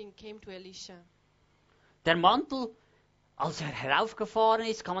anointing came to Elisha. Der Mantel, als er heraufgefahren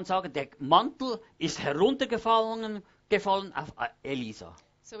ist, kann man sagen, der Mantel ist heruntergefallen auf Elisa.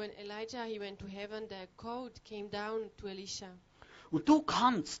 So when Elijah he went to heaven, the coat came down to Elisha. Und du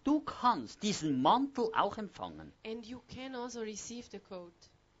kannst diesen Mantel auch empfangen. And you can also receive the coat.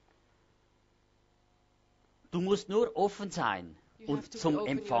 Du musst nur offen sein You have und to zum open your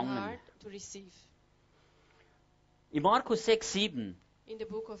Empfangen. heart to receive. In Markus 6, 7. In the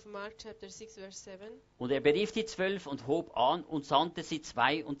book of Mark, chapter 6, verse 7. Und er berief die 12 und hob an und sandte sie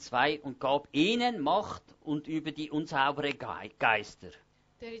 2 und 2 und gab ihnen Macht und über die unsaubere Geister.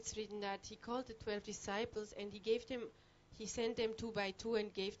 There it's written that he called the 12 disciples and he sent them 2 by 2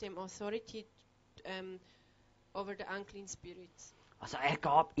 and gave them authority over the unclean spirits. Also er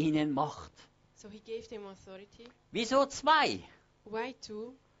gab ihnen Macht. So he gave them authority. Wieso 2? Why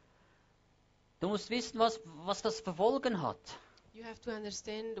 2? Du musst wissen, was das für Folgen hat. You have to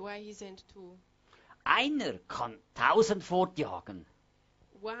understand why he sent 2. Einer kann 1000 fortjagen.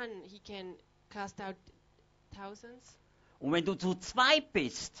 One, he can cast out thousands. Und wenn du zu 2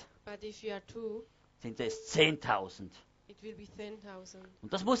 bist, But if you are 2, sind es 10.000. it will be 10,000.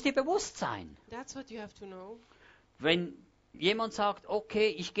 Und das muss dir bewusst sein. That's what you have to know. Wenn jemand sagt, okay,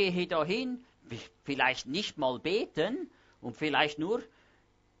 ich gehe dahin, vielleicht nicht mal beten und vielleicht nur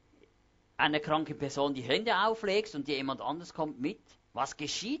einer kranken Person die Hände auflegst und jemand anderes kommt mit, was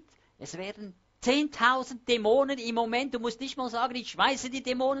geschieht? Es werden 10.000 Dämonen im Moment, du musst nicht mal sagen, ich schmeiße die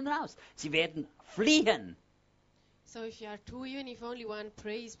Dämonen raus. Sie werden fliehen. So if you are 2, even if only one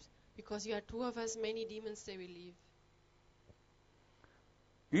prays, because you are 2 of us, many demons they will leave.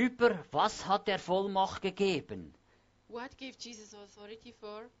 Über was hat er Vollmacht gegeben? What gave Jesus authority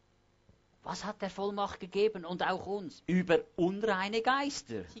for? Was hat er Vollmacht gegeben und auch uns? Über unreine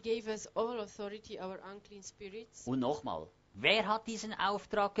Geister. He gave us all authority over unclean spirits. Und nochmal, wer hat diesen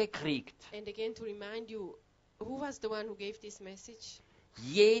Auftrag gekriegt? And again to remind you, who was the one who gave this message?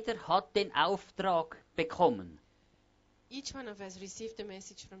 Jeder hat den Auftrag bekommen. Each one of us received the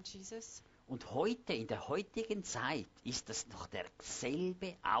message from Jesus. Und heute, in der heutigen Zeit, ist das noch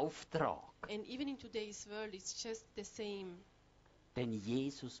derselbe Auftrag, And even in today's world, it's just the same. den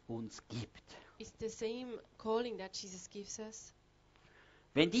Jesus uns gibt. It's the same calling that Jesus gives us.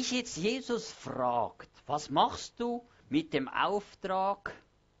 Wenn dich jetzt Jesus fragt, was machst du mit dem Auftrag,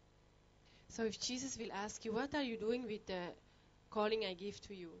 So if Jesus will ask you, what are you doing with the calling I give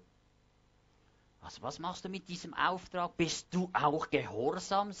to you? also was machst du mit diesem Auftrag? Bist du auch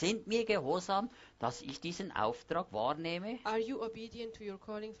gehorsam? Sind wir gehorsam, dass ich diesen Auftrag wahrnehme? Are you obedient to your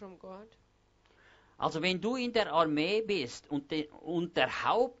calling from God? Also wenn du in der Armee bist und der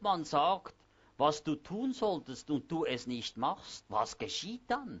Hauptmann sagt, was du tun solltest und du es nicht machst, was geschieht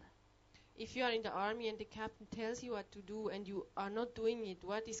dann? If you are in the army and the captain tells you what to do and you are not doing it,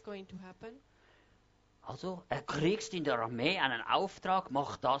 what is going to happen? Also, kriegst in der Armee einen Auftrag,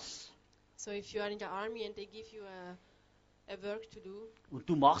 mach das. So if you are in the army and they give you a work to do Und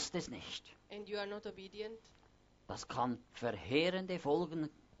du machst es nicht. and you are not obedient, Das kann verheerende Folgen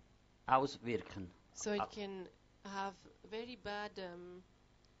auswirken. so it can have very bad.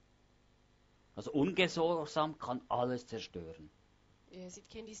 Also Ungehorsam kann alles zerstören. Yes, it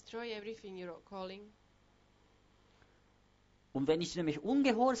can destroy everything you're calling. Und wenn ich nämlich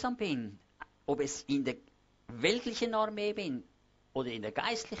ungehorsam bin, ob es in der weltlichen Armee bin oder in der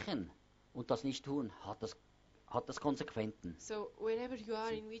geistlichen, und das nicht tun, hat das Konsequenzen. So wherever you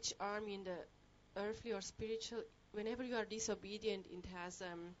are, in which army, in the earthly or spiritual, whenever you are disobedient,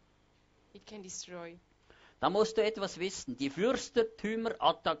 it can destroy. Da musst du etwas wissen. Die Fürstentümer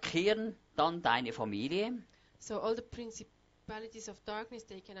attackieren dann deine Familie So all the principalities of darkness,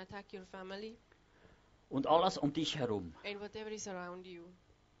 they can attack your family und alles um dich herum. and whatever is around you.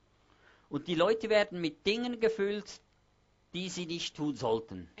 Und die Leute werden mit Dingen gefüllt, die sie nicht tun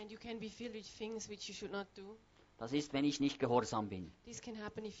sollten. And you can be filled with things which you should not do. Das ist, wenn ich nicht gehorsam bin. This can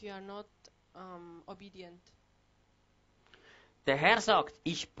happen if you are not obedient. Der Herr sagt,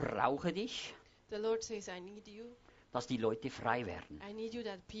 ich brauche dich, The Lord says, I need you. dass die Leute frei werden. I need you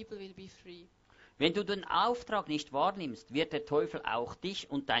that people will be free. Wenn du den Auftrag nicht wahrnimmst, wird der Teufel auch dich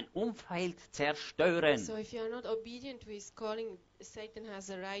und dein Umfeld zerstören. So if you are not obedient to his calling, Satan has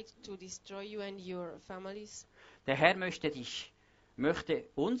a right to destroy you and your families. Der Herr möchte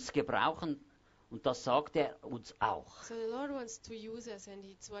uns gebrauchen und das sagt er uns auch. So the Lord wants to use us, and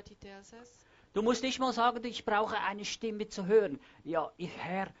it's what he tells us. Du musst nicht mal sagen, ich brauche eine Stimme zu hören. Ja,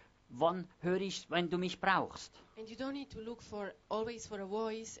 Herr, wann höre ich, wenn du mich brauchst? And you don't need to look always for a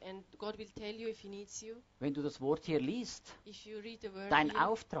voice, and God will tell you if he needs you. Wenn du das Wort hier liest, If you read the word dein here,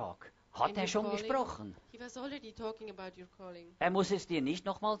 Auftrag, hat and er your schon calling, gesprochen. he was already talking about your calling. Er muss es dir nicht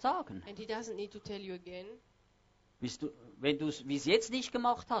nochmal sagen. And he doesn't need to tell you again. Wenn du es bis jetzt nicht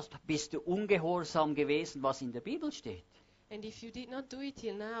gemacht hast, bist du ungehorsam gewesen, was in der Bibel steht. And if you did not do it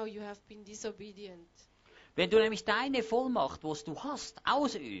till now, you have been disobedient. Wenn du nämlich deine Vollmacht, was du hast,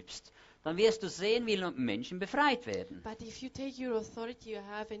 ausübst, dann wirst du sehen, wie Menschen befreit werden. But if you take your authority you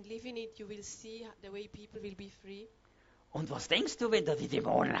have and live in it, you will see the way people will be free. Und was denkst du, wenn da die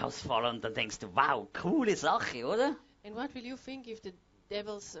Dämonen ausfallen? Und dann denkst du, wow, coole Sache, oder? And what will you think if the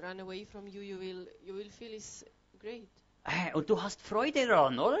devils run away from you? You will feel it's great. Und du hast Freude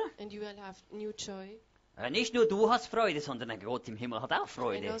daran, oder? And you will have new joy. Nicht nur du hast Freude, sondern der Gott im Himmel hat auch And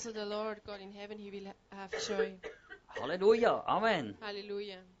Freude. also the Lord God in heaven, he will have joy. Halleluja, Amen.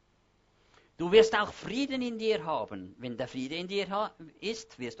 Hallelujah. Du wirst auch Frieden in dir haben. Wenn der Friede in dir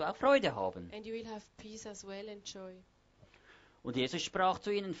ist, wirst du auch Freude haben. And you will have peace as well and joy. Und Jesus sprach zu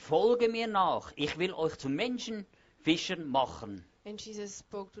ihnen, folge mir nach, ich will euch zu Menschenfischern machen. And Jesus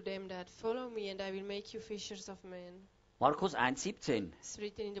spoke to them that, follow me and I will make you fishers of men. Markus 1,17. It's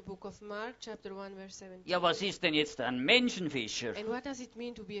written in the book of Mark, chapter 1, verse 17. Ja, was ist denn jetzt ein Menschenfischer? And what does it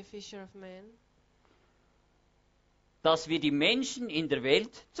mean to be a fisher of men? Dass wir die Menschen in der Welt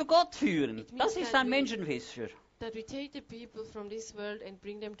zu Gott führen. It means Das ist that ein we- Menschenfischer. That we take the people from this world and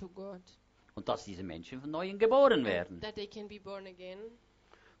bring them to God. Und dass diese Menschen von Neuem geboren werden. That they can be born again.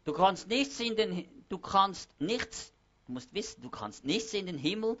 Du musst wissen, du kannst nichts in den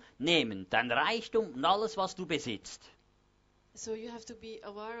Himmel nehmen. Dein Reichtum und alles, was du besitzt. So you have to be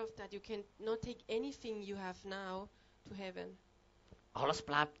aware of that. You can not take anything you have now to heaven. Alles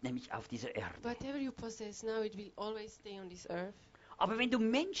bleibt nämlich auf dieser Erde. Whatever you possess now, it will always stay on this earth. Aber wenn du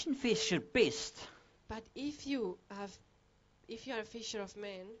Menschenfischer bist But if you are a fisher of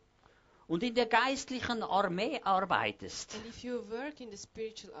men, und in der geistlichen Armee arbeitest, and if you work in the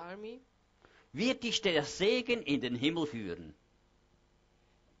spiritual army, wird dich der Segen in den Himmel führen.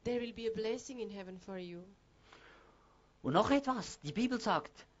 there will be a blessing in heaven for you. Und noch etwas, die Bibel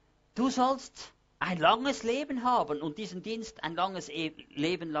sagt, du sollst ein langes Leben haben und diesen Dienst ein langes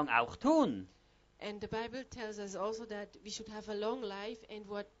Leben lang auch tun. And the Bible tells us also that we should have a long life, and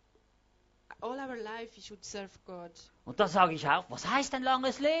all our life we should serve God. Und da sage ich auch, was heißt ein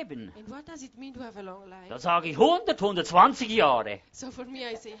langes Leben? And what does it mean to have a long life? Da sage ich 100, 120 Jahre. So for me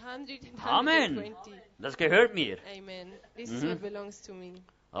I say 100 and Amen. 120. Das gehört mir. Amen. This is what belongs to me.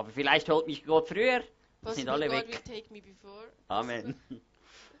 Aber vielleicht holt mich Gott früher. Das sind Possibly alle God will weg. take me before. Amen.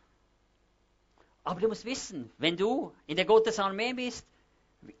 Aber du musst wissen, wenn du in der Gottesarmee bist,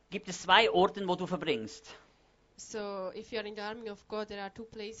 gibt es 2 Orte, wo du verbringst. So if you are in the army of God, there are 2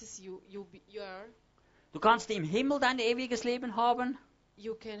 places you are. Du kannst im Himmel dein ewiges Leben haben,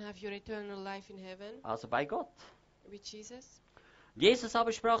 You can have your eternal life in heaven also bei Gott. with Jesus. Jesus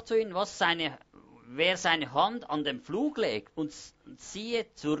aber sprach zu ihnen, wer seine Hand an den Pflug legt und ziehe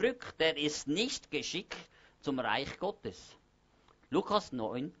zurück, der ist nicht geschickt zum Reich Gottes. Lukas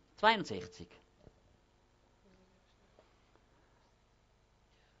 9, 62.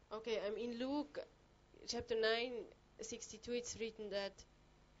 Okay, in Luke chapter 9:62, it's written that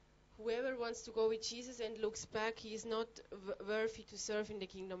whoever wants to go with Jesus and looks back, he is not worthy to serve in the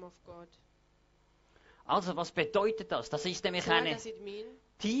kingdom of God. Also, was bedeutet das? Das ist nämlich So what eine does it mean?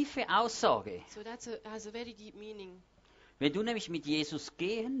 tiefe Aussage. So has a very deep meaning. Wenn du nämlich mit Jesus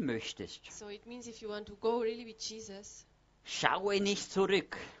gehen möchtest, So it means if you want to go really with Jesus, Schaue nicht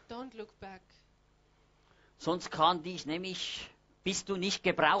zurück, Don't look back. sonst bist du nicht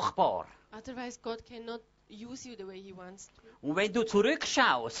gebrauchbar. Otherwise, God cannot use you the way He wants to. Und wenn du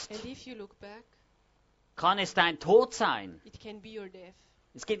zurückschaust, And if you look back, kann es dein Tod sein. it can be your death.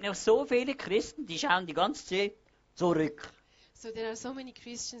 Es gibt noch so viele Christen, die schauen die ganze Zeit zurück. So there are so many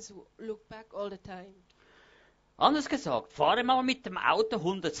Christians who look back all the time. Anders gesagt, fahre mal mit dem Auto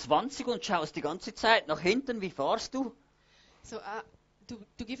 120 und schaust die ganze Zeit nach hinten. Wie fahrst du? So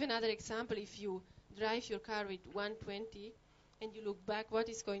to give another example, if you drive your car with 120 and you look back, what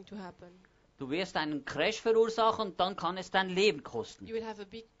is going to happen? Du wirst einen Crash verursachen und dann kann es dein Leben kosten. You will have a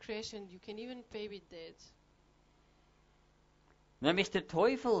big crash and you can even pay with that. Nämlich der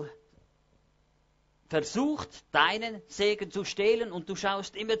Teufel versucht, deinen Segen zu stehlen und du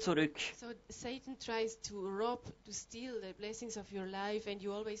schaust immer zurück. So Satan tries to rob, to steal the blessings of your life and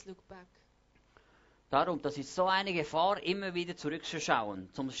you always look back. Darum, das ist so eine Gefahr, immer wieder zurückzuschauen.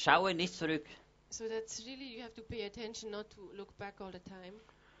 Zum Schauen nicht zurück. So that's really, you have to pay attention not to look back all the time.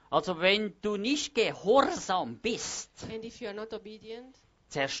 Also wenn du nicht gehorsam bist, And if you are not obedient,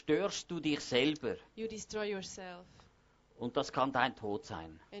 zerstörst du dich selber. you destroy yourself. Und das kann dein Tod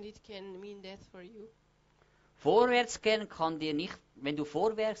sein. And it can mean death for you. Vorwärts gehen kann dir nicht, wenn du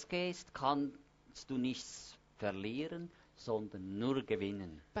vorwärts gehst, kannst du nichts verlieren, sondern nur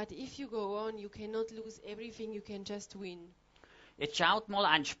gewinnen. But if you go on, you cannot lose everything, you can just win. Jetzt schaut mal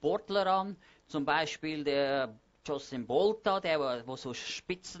einen Sportler an, zum Beispiel der Usain Bolt da, der wo so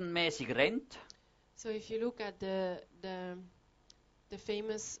spitzenmäßig rennt. So if you look at the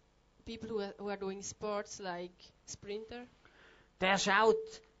famous people who are doing sports like sprinter, Der schaut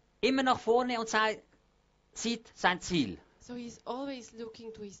immer nach vorne und sieht sein Ziel. so he's always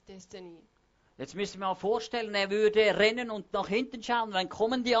looking to his destiny. Jetzt müssen wir mal vorstellen, er würde rennen und nach hinten schauen, dann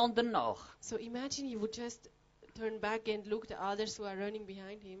kommen die anderen nach. So imagine he would just turn back and look the others who are running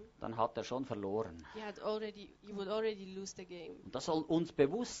behind him. Dann hat er schon verloren. He would already lose the game. Und das soll uns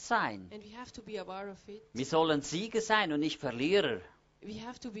bewusst sein. And we have to be aware of it. Wir sollen Sieger sein und nicht Verlierer. We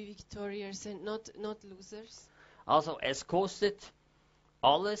have to be victorious and not losers. Also es kostet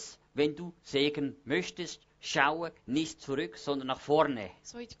alles, wenn du Segen möchtest, schaue nicht zurück, sondern nach vorne.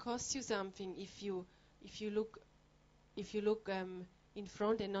 So it costs you something if you look in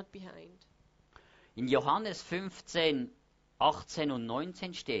front and not behind. In Johannes 15, 18 und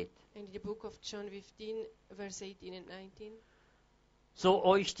 19 steht: And in the book of John 15, verse 18 and 19. So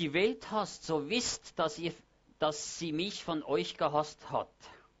euch die Welt hasst, so wisst, dass sie mich von euch gehasst hat.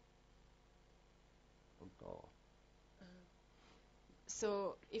 Und da.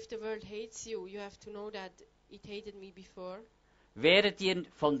 So if the world hates you, you have to know that it hated me before. Wäret ihr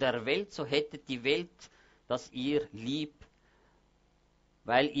von der Welt, so hättet die Welt das ihr lieb.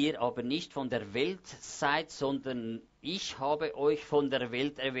 Weil ihr aber nicht von der Welt seid, sondern ich habe euch von der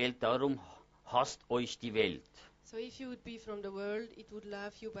Welt erwählt, darum hasst euch die Welt. So if you would be from the world, it would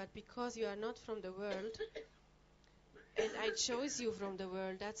love you, but because you are not from the world, and I chose you from the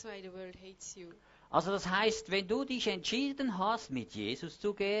world, that's why the world hates you. Also das heißt, wenn du dich entschieden hast, mit Jesus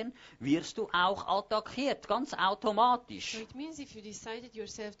zu gehen, wirst du auch attackiert, ganz So automatisch. it means if you decided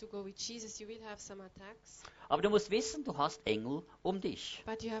yourself to go with Jesus, you will have some attacks, Aber du musst wissen, du hast Engel um dich,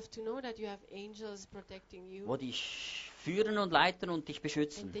 but you have to know that you have angels protecting you, wo dich führen und leiten und dich and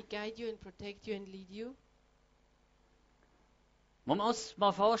beschützen. they guide you and protect you and lead you. Man muss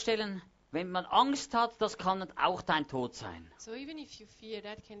mal vorstellen, wenn man Angst hat, das kann auch dein Tod sein. So even if you fear,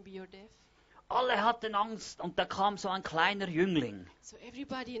 that can be your death. Alle hatten Angst und da kam so ein kleiner Jüngling. So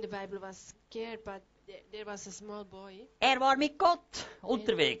everybody in the Bible was scared, but there was a small boy. Er war mit Gott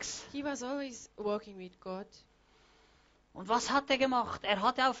unterwegs. He was always walking with God. Und was hat er gemacht? Er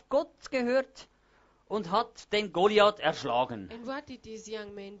hat auf Gott gehört und hat den Goliath erschlagen. And what did this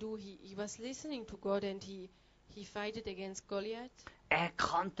young man do? He was listening to God and he fighted against Goliath. Er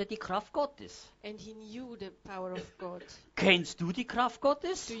kannte die Kraft Gottes. And he knew the power of God. Kennst du die Kraft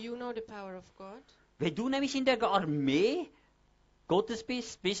Gottes? Do you know the power of God? Wenn du nämlich in der Armee Gottes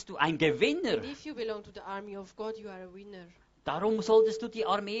bist, bist du ein Gewinner. And if you belong to the army of God, you are a winner. Darum solltest du die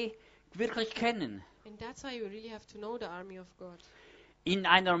Armee wirklich kennen. And that's why you really have to know the army of God. In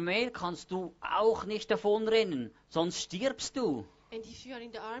einer Armee kannst du auch nicht davonrennen, sonst stirbst du. And if you are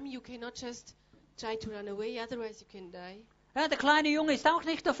in the army, you cannot just try to run away, otherwise you can die. Ja, der kleine Junge ist auch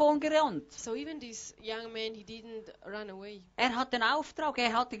nicht davon gerannt. So even this young man, he didn't run away. Er hat den Auftrag,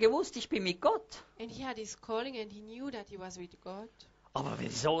 er hatte gewusst, ich bin mit Gott. And he had his calling and he knew that he was with God. Aber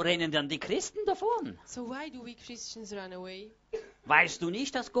wieso rennen dann die Christen davon? So why do we Christians run away? Weißt du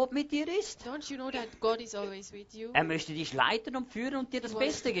nicht, dass Gott mit dir ist? Don't you know that God is always with you? Er möchte dich leiten und führen und dir das He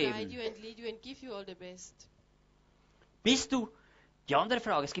wants Beste to guide geben. you and lead you and give you all the best. Die andere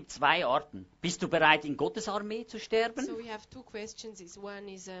Frage, es gibt zwei Arten. Bist du bereit, in Gottes Armee zu sterben? So we have two questions. One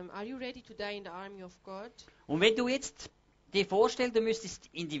is, are you ready to die in the army of God? Und wenn du jetzt dir vorstellst, du müsstest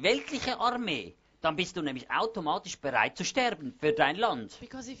in die weltliche Armee, dann bist du nämlich automatisch bereit zu sterben für dein Land.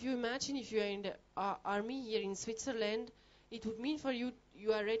 Because if you imagine if you are in the army here in Switzerland, it would mean for you,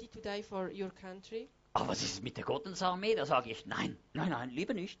 you are ready to die for your country. Aber was ist mit der Gottesarmee? Da sage ich, nein,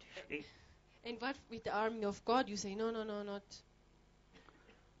 lieber nicht. And what with the army of God? You say, no, not.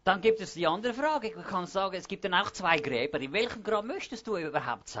 Dann gibt es die andere Frage. Du kannst sagen, es gibt dann auch zwei Gräber. In welchem Grab möchtest du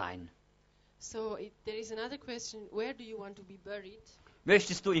überhaupt sein? So there is another question. Where do you want to be buried?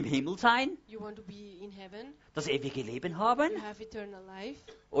 Möchtest du im Himmel sein? You want to be in heaven? Das ewige Leben haben? You have eternal life?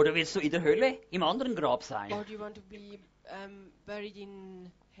 Oder willst du in der Hölle im anderen Grab sein? Or do you want to be buried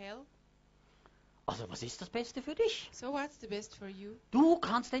in hell? Also was ist das Beste für dich? So what's the best for you? Du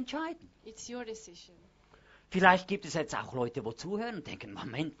kannst entscheiden. It's your decision. Vielleicht gibt es jetzt auch Leute, die zuhören und denken,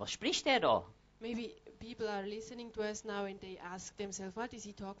 Moment, was spricht der da? Maybe people are listening to us now and they ask themselves, what is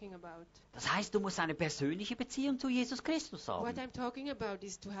he talking about? Das heißt, du musst eine persönliche Beziehung zu Jesus Christus What haben. I'm talking about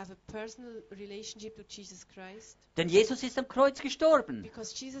is to have a personal relationship to Jesus Christ. Denn Jesus ist am Kreuz gestorben.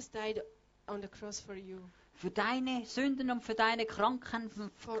 Because Jesus died on the cross for you. Für deine Sünden und für deine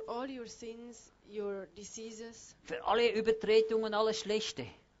Krankheiten, For all your sins, your diseases, für alle Übertretungen, alles Schlechte.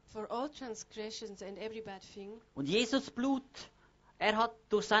 for all transgressions and every bad thing. Und Jesus Blut, er hat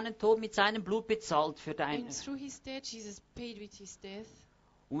durch seinen Tod mit seinem Blut bezahlt für deine. And through his death, Jesus paid with his death.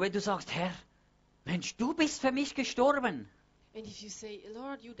 Und wenn du sagst, Herr, Mensch, du bist für mich gestorben. And if you say,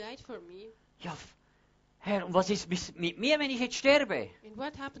 Lord, you died for me, Ja, Herr, und was ist mit mir, wenn ich jetzt sterbe? and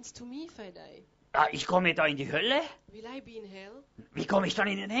what happens to me if I die? Ja, ich komme da in die Hölle. Will I be in hell? Wie komme ich dann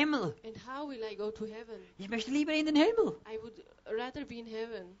in den Himmel? And how will I go to heaven? Ich möchte lieber in den Himmel. I would rather be in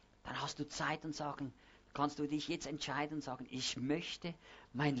heaven. Dann hast du Zeit und kannst du dich jetzt entscheiden und sagen, ich möchte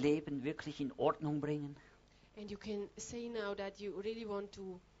mein Leben wirklich in Ordnung bringen. And you can say now that you really want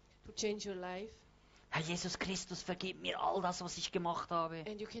to change your life. Herr Jesus Christus, vergib mir all das, was ich gemacht habe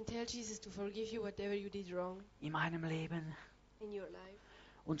And you can tell Jesus to forgive you whatever you did wrong in meinem Leben. in your life.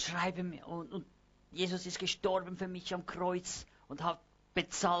 Und schreibe mir, und Jesus ist gestorben für mich am Kreuz und hat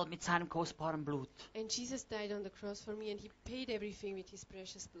bezahlt mit seinem kostbaren Blut. And Jesus died on the cross for me and he paid everything with his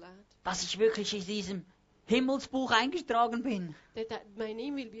precious blood. Dass ich wirklich in diesem Himmelsbuch eingetragen bin. That my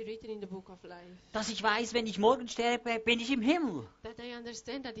name will be written in the book of life. Dass ich weiß, wenn ich morgen sterbe, bin ich im Himmel. That I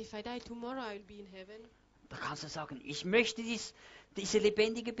understand that if I die tomorrow I will be in heaven. Da kannst du sagen, ich möchte diese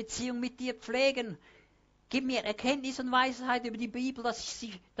lebendige Beziehung mit dir pflegen. Gib mir Erkenntnis und Weisheit über die Bibel, dass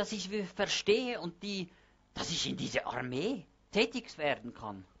ich sie verstehe und dass ich in diese Armee tätig werden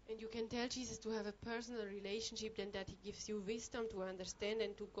kann. And you can tell Jesus to have a personal relationship and that he gives you wisdom to understand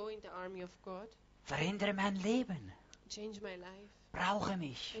and to go in the army of God. Verändere mein Leben. Change my life Brauche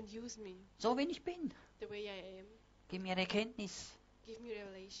mich. and use me So wie ich bin. the way I am. Gib mir Erkenntnis. Give me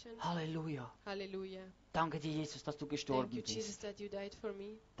revelation. Halleluja. Hallelujah. Danke dir, Jesus, dass du gestorben Thank you, Jesus, bist. that you died for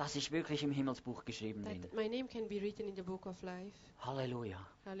me. Dass ich wirklich im Himmelsbuch geschrieben bin. That my name can be written in the book of life. Halleluja.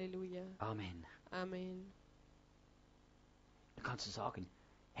 Hallelujah. Amen. Amen. Dann kannst du sagen,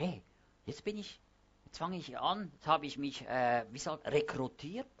 hey, jetzt fange ich an, jetzt habe ich mich,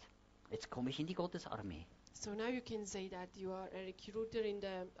 rekrutiert, jetzt komme ich in die Gottesarmee. So now you can say that you are a recruiter in the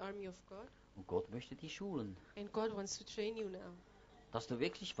army of God. Und Gott möchte dich schulen, And God wants to train you now. dass du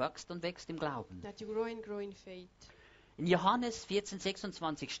wirklich wachst und wächst im Glauben. That you grow and grow in faith. In Johannes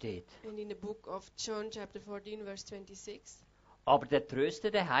 14,26 steht, And in the book of John chapter 14 verse 26. aber der Tröster,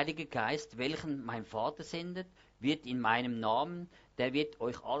 der Heilige Geist, welchen mein Vater sendet, wird in meinem Namen, der wird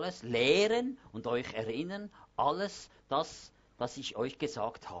euch alles lehren und euch erinnern, alles das, was ich euch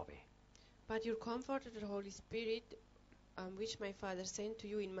gesagt habe. But your comforter, the Holy Spirit, which my Father sent to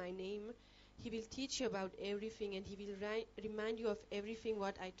you in my name, he will teach you about everything and he will remind you of everything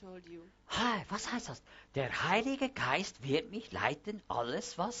what I told you. Was heißt das? Der Heilige Geist wird mich leiten,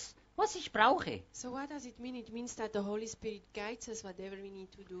 alles, was ich brauche. So what does it mean? It means that the Holy Spirit guides us whatever we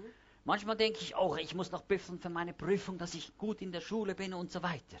need to do. Manchmal denke ich auch, ich muss noch büffeln für meine Prüfung, dass ich gut in der Schule bin und so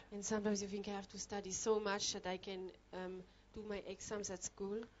weiter. And sometimes you think I have to study so much that I can do my exams at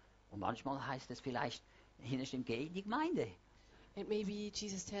school. Und manchmal heißt es vielleicht, stimmt, geh in die Gemeinde. And maybe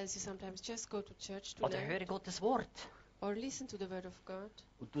Jesus tells you sometimes just go to church to Oder learn. höre Gottes Wort. Or listen to the word of God.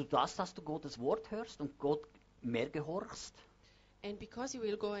 Und du dass du Gottes Wort hörst und Gott mehr gehorchst, And because you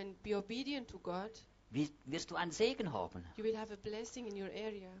will go and be obedient to God, wirst du einen Segen haben. you will have a blessing in your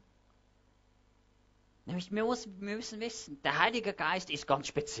area. Nämlich wir müssen wissen, der Heilige Geist ist ganz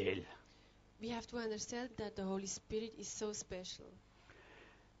speziell. We have to understand that the Holy Spirit is so special.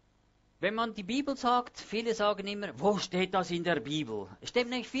 Wenn man die Bibel sagt, viele sagen immer, wo steht das in der Bibel? Es steht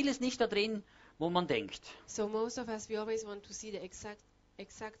nämlich vieles nicht da drin, wo man denkt. So most of us, we always want to see the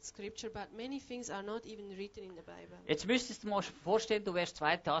exact scripture, but many things are not even written in the Bible. Jetzt müsstest du mal vorstellen, du wärst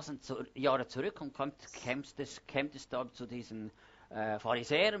 2000 Jahre zurück und kämtest da zu diesem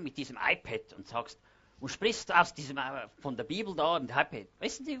Pharisäer mit diesem iPad und sagst, und sprichst aus diesem, von der Bibel da im iPad.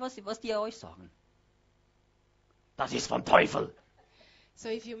 Wissen Sie, was die euch sagen? Das ist vom Teufel. So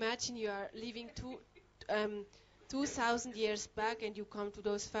if you imagine you are living 2,000 years back and you come to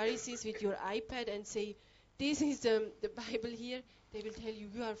those Pharisees with your iPad and say, this is the Bible here, they will tell you,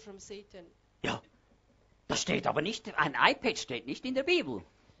 you are from Satan. Ja, das steht aber nicht, ein iPad steht nicht in der Bibel.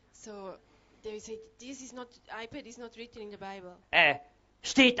 So they will say, iPad is not written in the Bible.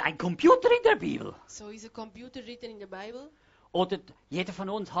 Steht ein Computer in der Bibel? So is a computer written in the Bible? Oder jeder von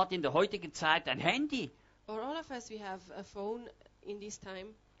uns hat in der heutigen Zeit ein Handy. Or all of us, we have a phone in this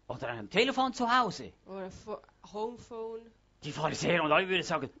time. Oder ein Telefon zu Hause. Or a home phone. Die Pharisäer und alle würden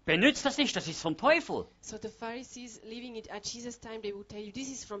sagen, benutzt das nicht, das ist vom Teufel. So the Pharisees living it at Jesus' time, they would tell you, this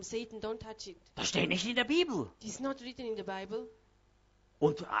is from Satan, don't touch it. Das steht nicht in der Bibel. This is not written in the Bible.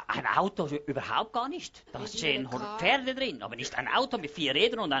 Und ein Auto überhaupt gar nicht. Da stehen Pferde drin, aber nicht ein Auto mit 4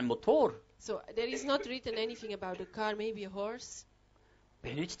 Rädern und einem Motor. So there is not written anything about a car, maybe a horse.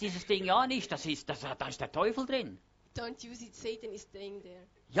 Benutzt dieses Ding ja nicht, da ist der Teufel drin. Don't use it, Satan is staying there.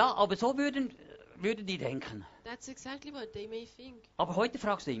 Ja, aber so würden die denken. That's exactly what they may think. Aber heute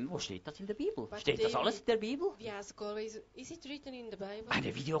fragst du ihn, wo steht das in der Bibel? But Steht das alles in der Bibel? We ask always, is it written in the Bible?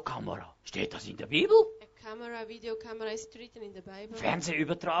 Eine Videokamera, steht das in der Bibel? A camera, video camera, is it written in the Bible?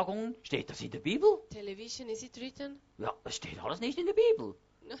 Fernsehübertragungen, steht das in der Bibel? Television, is it written? Ja, das steht alles nicht in der Bibel.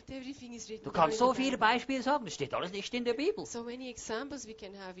 Not everything is written. Du kannst down so in the viele Bible. Beispiele sagen, das steht alles nicht in der Bibel. So many examples we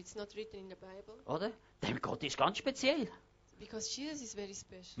can have, it's not written in the Bible. Oder? Denn Gott ist ganz speziell. Because Jesus is very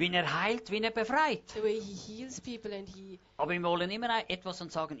special. Wie er heilt, wie er befreit. The way he heals people and he... Aber wir wollen immer etwas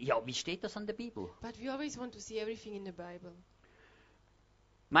und sagen, ja, wie steht das an der Bibel? But we always want to see everything in the Bible.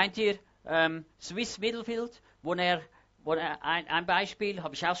 Meint ihr, Swiss Middlefield, wo er ein Beispiel,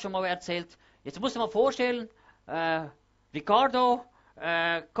 habe ich auch schon mal erzählt. Jetzt musst du mal vorstellen, Ricardo,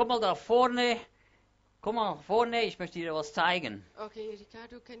 komm mal da vorne, ich möchte dir was zeigen. Okay,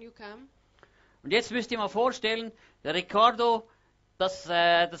 Ricardo, can you come? Und jetzt müsst ihr mal vorstellen, der Ricardo, das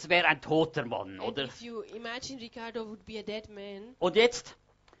wäre ein toter Mann, And oder? if you imagine Ricardo would be a dead man, Und jetzt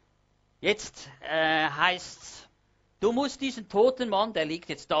heißt's, du musst diesen toten Mann, der liegt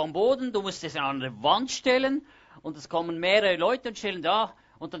jetzt da am Boden, du musst es an eine Wand stellen und es kommen mehrere Leute und stellen da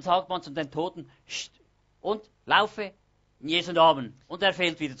und dann sagt man zu dem Toten, und laufe in Jesu Namen und er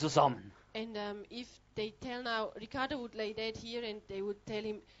fällt wieder zusammen. and if they tell now, Ricardo would lay dead here and they would tell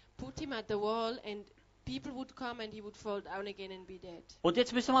him, put him at the wall and people would come and he would fall down again and be dead. Und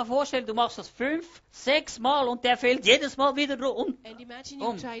jetzt müsst ihr mal vorstellen, du machst das 5, 6 Mal und der fällt jedes Mal wieder um. And imagine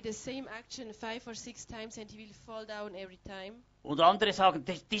you try the same action 5 or 6 times and he will fall down every time. Und andere sagen,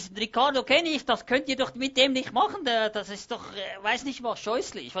 diesen Ricardo kenne ich, das könnt ihr doch mit dem nicht machen, das ist doch, weiß nicht was,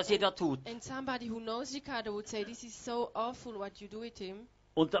 scheußlich, was ihr da tut. And somebody who knows Ricardo would say, this is so awful what you do with him.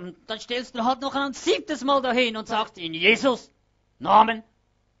 Und dann stellst du halt noch ein 7. Mal dahin und sagst, in Jesus Namen,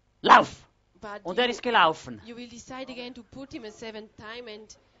 lauf. But Und er ist gelaufen. you will decide again to put him a 7th time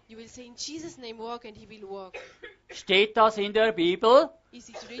and you will say, in Jesus' name walk, and he will walk. Steht das in der Bibel? Is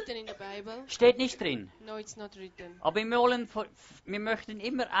it written in the Bible? Steht nicht drin. No, it's not written. Aber wir möchten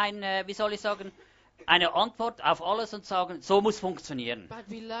immer eine Antwort auf alles und sagen, so muss funktionieren. But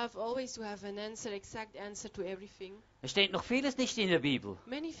we love always to have an answer, exact answer to everything. Es steht noch vieles nicht in der Bibel.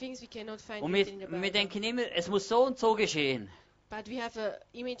 Many things we cannot find Und written in the wir Bible. denken immer, es muss so und so geschehen. But we have an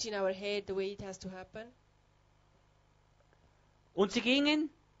image in our head the way it has to happen. Und sie gingen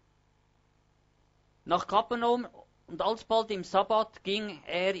nach Kapernaum und alsbald im Sabbat ging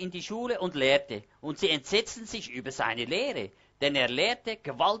er in die Schule und lehrte. Und sie entsetzten sich über seine Lehre, denn er lehrte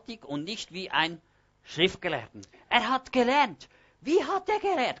gewaltig und nicht wie ein Schriftgelehrten. Er hat gelernt. Wie hat er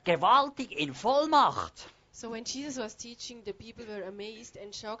gelehrt? Gewaltig in Vollmacht. So when Jesus was teaching, the people were amazed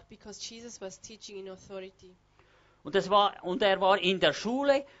and shocked because Jesus was teaching in authority. Und er war in der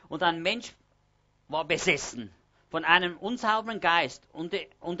Schule und ein Mensch war besessen von einem unsauberen Geist. Und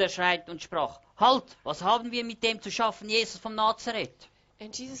er schreit und sprach, halt, was haben wir mit dem zu schaffen, Jesus von Nazareth?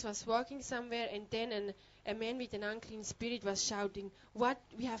 And Jesus was walking somewhere and then a man with an unclean spirit was shouting, what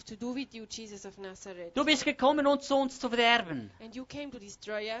we have to do with you, Jesus of Nazareth? Du bist gekommen, uns zu verderben. And you came to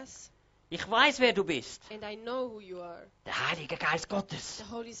destroy us, Ich weiß, wer du bist. and I know who you are, Der Heilige Geist Gottes.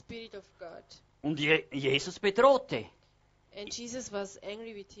 the Holy Spirit of God. Und Jesus bedrohte And Jesus was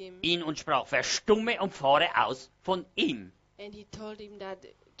angry with him, ihn und sprach, verstumme und fahre aus von ihm. and he told him that,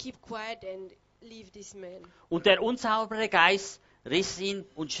 keep quiet and leave this man. Und der unsaubere Geist riss ihn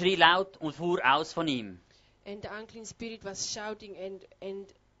und schrie laut und fuhr aus von ihm. And the unclean spirit was shouting and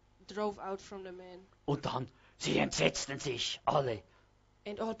drove out from the man. Und dann, sie entsetzten sich alle.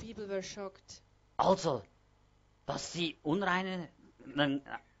 And all people were shocked. Also, dass sie untereinander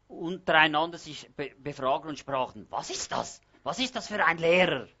sich befragen und sprachen, was ist das? Was ist das für ein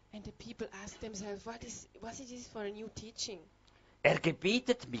Lehrer? And the people asked themselves, what is this for a new teaching? Er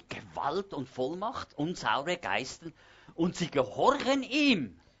gebietet mit Gewalt und Vollmacht unsaure Geisten und sie gehorchen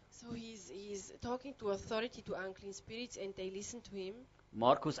ihm. So he's talking to authority to unclean spirits and they listen to him.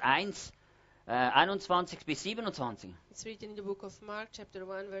 Markus 1, 21 bis 27. It's written in the book of Mark, chapter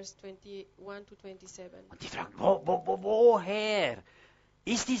 1, verse 21 to 27. Und die fragen, woher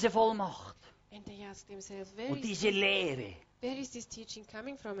ist diese Vollmacht And they ask themselves, und diese Lehre? where is this teaching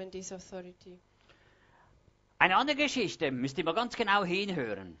coming from and this authority? Eine andere Geschichte, müsst ihr mal ganz genau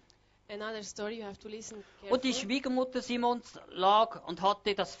hinhören. Another story, you have to listen Und die carefully. Schwiegermutter Simons lag und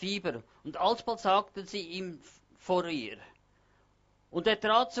hatte das Fieber. Und alsbald sagten sie ihm vor ihr. Und er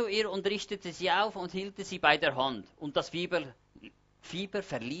trat zu ihr und richtete sie auf und hielt sie bei der Hand. Und das Fieber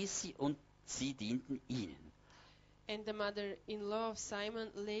verließ sie und sie dienten ihnen. And the mother-in-law of Simon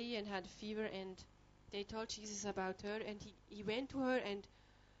lay and had fever, and they told Jesus about her, and he went to her and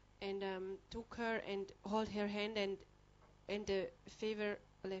took her and held her hand, and the fever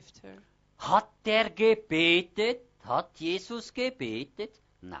left her. Hat er gebetet? Hat Jesus gebetet?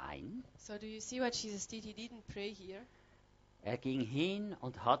 Nein. So do you see what Jesus did? He didn't pray here. Er ging hin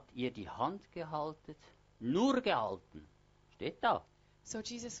und hat ihr die Hand gehalten. Nur gehalten. Steht da. So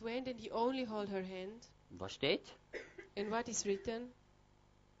Jesus went and he only held her hand. Und was steht? And what is written?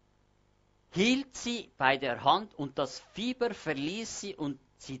 Hielt sie bei der Hand und das Fieber verließ sie und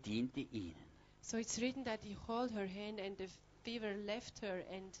sie diente ihnen. So it's written that he held her hand and the fever left her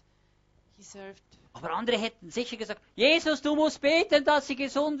and he served. Aber andere hätten sicher gesagt, Jesus, du musst beten, dass sie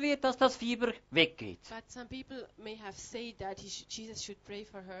gesund wird, dass das Fieber weggeht. But some people may have said that Jesus should pray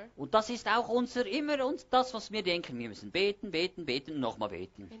for her. Und das ist auch immer das, was wir denken. Wir müssen beten, beten, beten und nochmal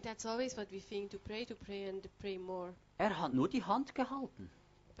beten. And that's always what we think, to pray and pray more. Er hat nur die Hand gehalten.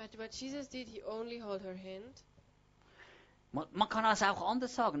 But what Jesus did, he only held her hand. Man kann es auch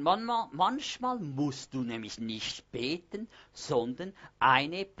anders sagen. Manchmal musst du nämlich nicht beten, sondern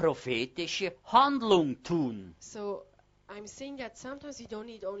eine prophetische Handlung tun. So I'm saying that sometimes we don't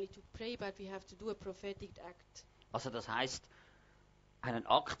need only to pray, but we have to do a prophetic act. Also das heißt, einen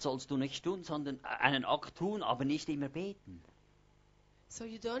Akt sollst du nicht tun, sondern einen Akt tun, aber nicht immer beten. So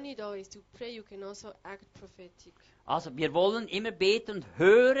you don't need always to pray, you can also act prophetic. Also wir wollen immer beten und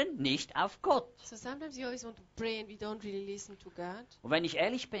hören nicht auf Gott. So sometimes you always want to pray and we don't really listen to God. Und wenn ich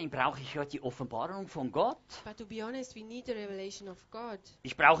ehrlich bin, brauche ich ja die Offenbarung von Gott. But to be honest, we need the revelation of God.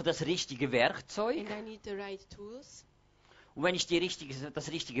 Ich brauche das richtige Werkzeug. And I need the right tools. Und wenn ich das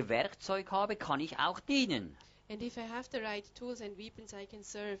richtige Werkzeug habe, kann ich auch dienen. And if I have the right tools and weapons, I can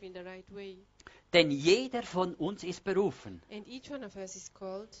serve in the right way. Denn jeder von uns ist berufen. And each one of us is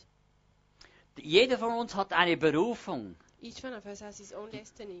called. Jeder von uns hat eine Berufung. Each one of us has his own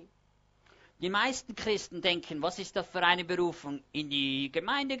destiny. Die meisten Christen denken, was ist das für eine Berufung? In die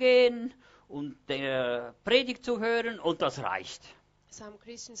Gemeinde gehen und der Predigt zu hören und das reicht. Some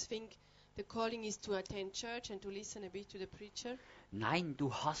Christians think the calling is to attend church and to listen a bit to the preacher. Nein,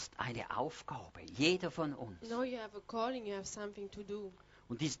 du hast eine Aufgabe, jeder von uns. No, you have a calling, you have something to do.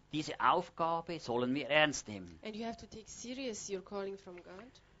 Und diese Aufgabe sollen wir ernst nehmen. And you have to take serious your calling from God.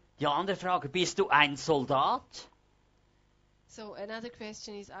 Die andere Frage, bist du ein Soldat So another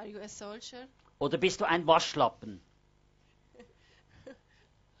question is, are you a soldier oder bist du ein Waschlappen?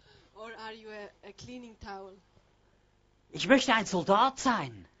 or are you a cleaning towel? Ich möchte ein Soldat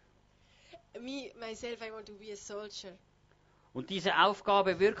sein Me, myself, I want to be a soldier. und diese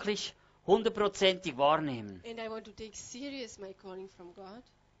Aufgabe wirklich 100%ig wahrnehmen. And I want to take serious my calling from God.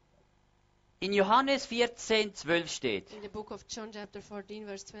 In Johannes 14,12 steht, In the book of John chapter 14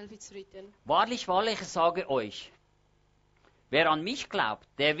 verse 12 it's written, wahrlich, wahrlich, ich sage euch, wer an mich glaubt,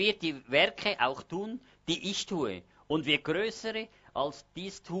 der wird die Werke auch tun, die ich tue, und wird größere als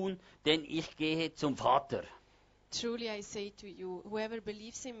dies tun, denn ich gehe zum Vater. Truly I say to you, whoever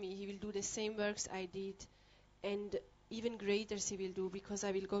believes in me, he will do the same works I did, and even greater he will do, because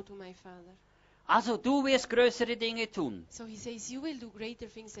I will go to my Father. Also, du wirst größere Dinge tun. So he says, you will do greater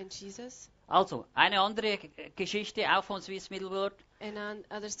things than Jesus. Also, eine andere Geschichte, auch von Swiss Middleworld. And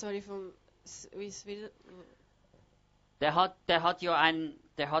another story from Swiss. Der hat ja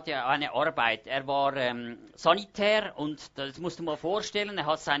eine Arbeit. Er war Sanitär und das musst du mal vorstellen, er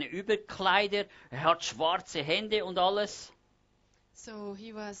hat seine Überkleider, er hat schwarze Hände und alles. So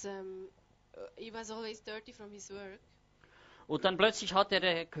he was always dirty from his work. Und dann plötzlich hatte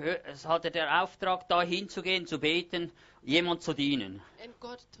er der Auftrag, da hinzugehen, zu beten, jemand zu dienen. And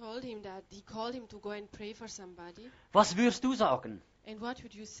God told him that he called him to go and pray for somebody. Was würdest du sagen? And what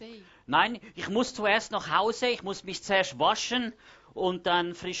would you say? Nein, ich muss zuerst nach Hause, ich muss mich zuerst waschen und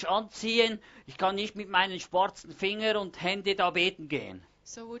dann frisch anziehen. Ich kann nicht mit meinen schwarzen Fingern und Händen da beten gehen.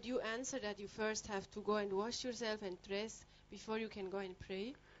 So would you answer that you first have to go and wash yourself and dress before you can go and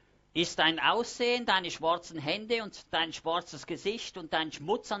pray? Ist dein Aussehen, deine schwarzen Hände und dein schwarzes Gesicht und dein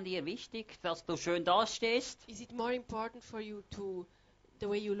Schmutz an dir wichtig, dass du schön dastehst? Is it more important for you to the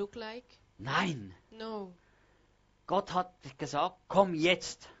way you look like? Nein, No, Gott hat gesagt, komm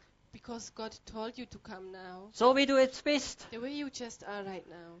jetzt, because God told you to come now, so wie du jetzt bist. the way you just are right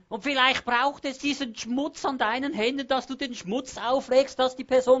now. Und vielleicht braucht es diesen Schmutz an deinen Händen, dass du den Schmutz auflegst, dass die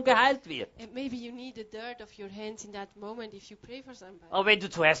Person geheilt wird. And maybe you need the dirt of your hands in that moment if you pray for somebody. Aber wenn du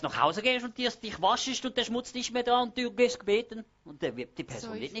zuerst nach Hause gehst und dich waschst und der Schmutz nicht mehr da und du gehst beten und die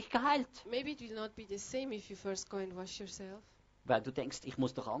Person wird nicht geheilt. Maybe it will not be the same if you first go and wash yourself, Weil du denkst, ich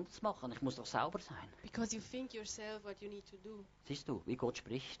muss doch anders machen, ich muss doch sauber sein. because you think yourself what you need to do. Siehst du, wie Gott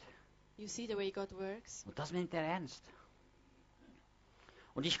spricht. You see the way God works. Und das nimmt er ernst.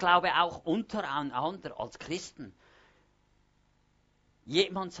 Und ich glaube auch untereinander als Christen,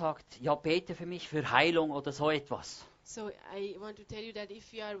 jemand sagt, ja bete für mich für Heilung oder so etwas. So I want to tell you that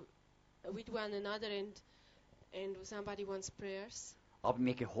if you are with one another and somebody wants prayers, Aber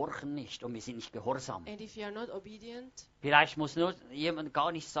wir gehorchen nicht und wir sind nicht gehorsam. and if you are not obedient, Vielleicht muss nur jemand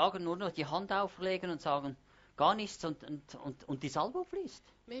gar nichts sagen, nur noch die Hand auflegen und sagen, gar nichts und die Salbung fließt.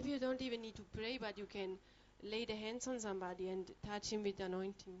 maybe you don't even need to pray, but you can lay the hands on somebody and touch him with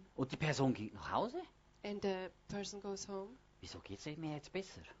anointing. Und die Person geht nach Hause. And the person goes home. Wieso geht es mir jetzt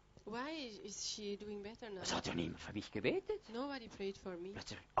besser? Why is she doing better now? Es hat ja niemand für mich gebetet. Nobody prayed for me.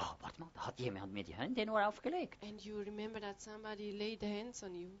 Plötzlich, warte mal, da hat jemand mir die Hände nur aufgelegt. And you remember that somebody laid the hands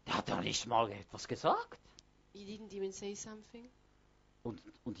on you. Der hat doch nicht mal etwas gesagt. He didn't even say something. Und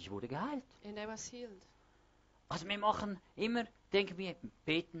ich wurde geheilt. And I was healed. Also wir machen immer, denken wir,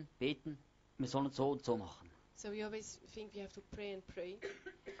 beten, wir sollen so und so machen. So we always think we have to pray and pray.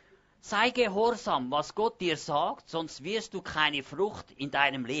 Sei gehorsam, was Gott dir sagt, sonst wirst du keine Frucht in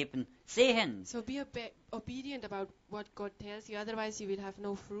deinem Leben sehen. So be obedient about what God tells you, otherwise you will have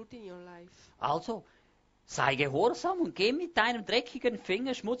no fruit in your life. Also, sei gehorsam und geh mit deinem dreckigen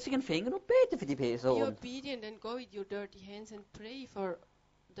Finger, schmutzigen Finger und bete für die Be Person. obedient and go with your dirty hands and pray for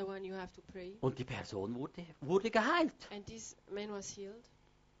the one you have to pray. Und die Person wurde geheilt. And this man was healed.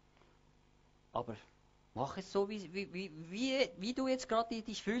 Aber mach es so, wie du jetzt gerade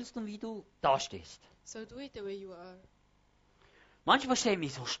dich fühlst und wie du dastehst. So do it the way you are. Manchmal stehen wir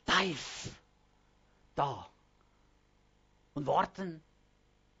so steif da und warten,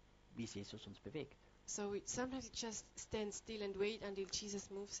 wie es Jesus uns bewegt. So sometimes we just stand still and wait until Jesus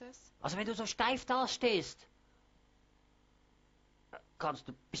moves us. Also wenn du so steif da stehst,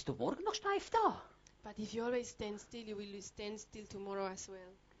 bist du morgen noch steif da. But if you always stand still, you will stand still tomorrow as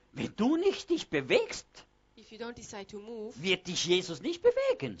well. Wenn du nicht dich bewegst, If you don't decide to move, wird dich Jesus nicht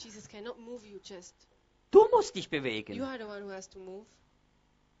bewegen. Jesus cannot move you just. Du musst dich You bewegen. are the one who has to move.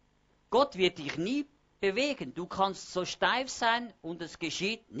 Gott wird dich nie bewegen. Du kannst so steif sein und es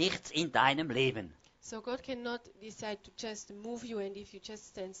geschieht nichts in deinem Leben. So God cannot decide to just move you, and if you just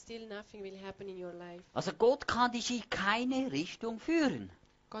stand still, nothing will happen in your life. Also Gott kann dich in keine Richtung führen.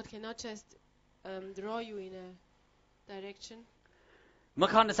 God cannot just draw you in a direction. Man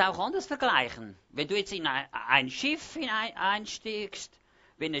kann es auch anders vergleichen. Wenn du jetzt in ein Schiff einsteigst,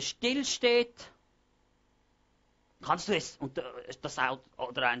 wenn es stillsteht, kannst du es,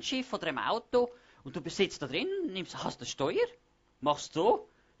 oder ein Schiff oder ein Auto, und du sitzt da drin, hast das Steuer, machst so,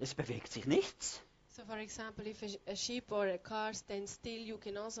 es bewegt sich nichts. So for example, if a ship or a car stands still, you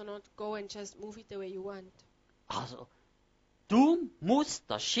can also not go and just move it the way you want. Also, du musst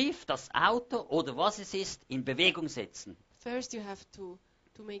das Schiff, das Auto oder was es ist, in Bewegung setzen. First you have to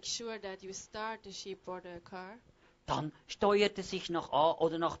make sure that you start the ship or the car, Dann steuert es sich nach A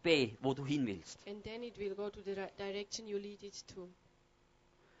oder nach B, wo du hin willst. and then it will go to the direction you lead it to.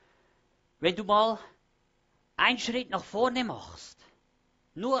 Wenn du mal einen Schritt nach vorne machst,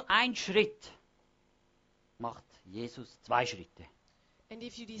 nur einen Schritt, macht Jesus 2 Schritte. And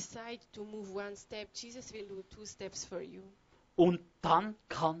if you decide to move one step, Jesus will do 2 steps for you. Und dann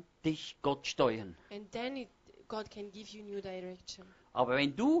kann dich Gott steuern. And then God can give you new direction. Aber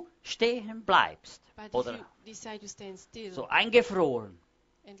wenn du stehen bleibst But if oder you decide to stand still, so eingefroren,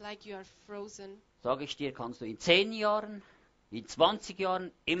 and like you are frozen, sage ich dir, kannst du in 10 Jahren in 20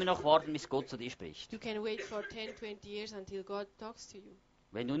 Jahren immer noch warten, bis Gott zu dir spricht. You can wait for 10, 20 years until God talks to you.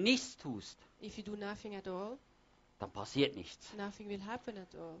 Wenn du nichts tust, If you do nothing at all, dann passiert nichts. nothing will happen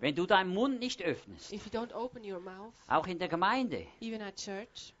at all. Wenn du deinen Mund nicht öffnest, If you don't open your mouth, auch in der Gemeinde, even at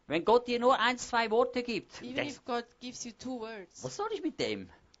church, wenn Gott dir nur 1, 2 Worte gibt, even denkst, if God gives you 2 words, was soll ich mit dem?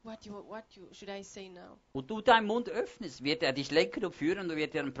 what should I say now? Und du deinen Mund öffnest, wird er dich lenken und führen und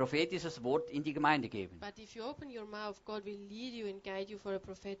wird dir ein prophetisches Wort in die Gemeinde geben. But if you open your mouth, God will lead you and guide you for a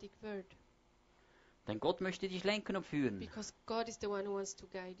prophetic word. Denn Gott möchte dich lenken und führen. Because God is the one who wants to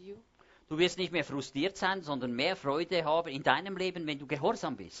guide you. Du wirst nicht mehr frustriert sein, sondern mehr Freude haben in deinem Leben, wenn du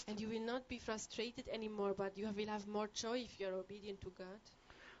gehorsam bist. And you will not be frustrated anymore, but you will have more joy if you are obedient to God.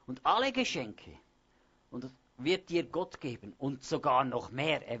 Und alle Geschenke wird dir Gott geben und sogar noch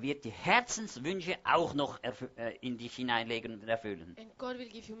mehr. Er wird die Herzenswünsche auch noch in dich hineinlegen und erfüllen. And God will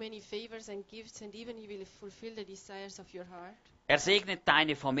give you many favors and gifts, and even He will fulfill the desires of your heart. Er segnet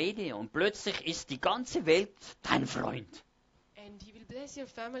deine Familie und plötzlich ist die ganze Welt dein Freund. And He will bless your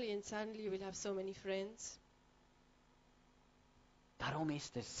family, and suddenly you will have so many friends. Darum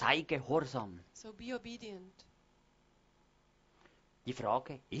ist es, sei gehorsam. So be obedient. Die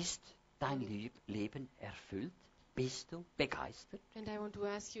Frage, ist dein Leben erfüllt? Bist du begeistert? And I want to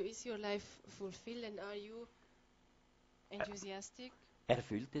ask you, is your life fulfilled, and are you enthusiastic?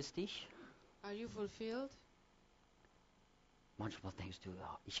 Erfüllt es dich? Are you fulfilled? Manchmal denkst du,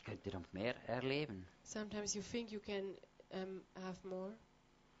 ja, ich könnte noch mehr erleben. Sometimes you think you can have more.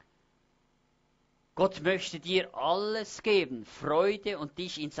 Gott möchte dir alles geben, Freude und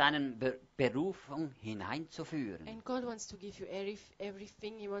dich in seine Berufung hineinzuführen. And God wants to give you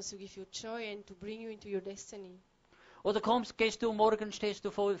everything. He wants to give you joy and to bring you into your destiny. Oder gehst du morgen, stehst du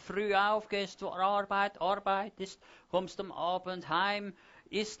früh auf, gehst zur Arbeit, arbeitest, kommst am Abend heim,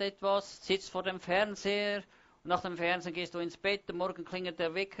 isst etwas, sitzt vor dem Fernseher, und nach dem Fernsehen gehst du ins Bett, am Morgen klingelt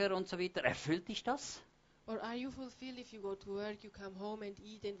der Wecker und so weiter. Erfüllt dich das? Or are you fulfilled if you go to work, you come home and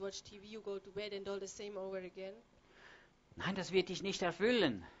eat and watch TV, you go to bed and all the same over again? Nein, das wird dich nicht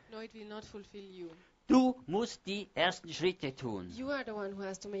erfüllen. No, it will not fulfill you. Du musst die ersten Schritte tun. You are the one who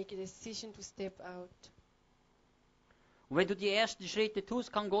has to make a decision to step out. Und wenn du die ersten Schritte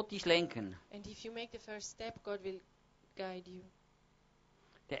tust, kann Gott dich lenken. And if you make the first step, God will guide you.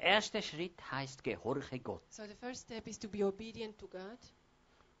 Der erste Schritt heißt, gehorche Gott. So the first step is to be obedient to God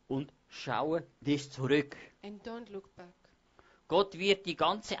Und schaue dich zurück. and don't look back. Gott wird die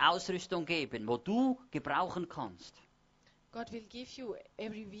ganze Ausrüstung geben, wo du gebrauchen kannst. God will give you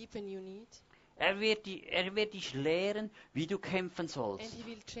every weapon you need, Er wird dich lehren, wie du kämpfen and sollst. He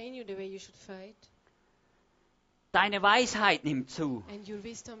will train you the way you should fight, Deine Weisheit nimmt zu. and your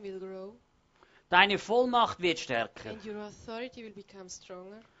wisdom will grow, Deine Vollmacht wird stärker. and your authority will become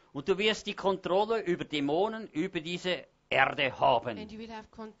stronger, Und du wirst die Kontrolle über Dämonen, über diese Erde haben. and you will have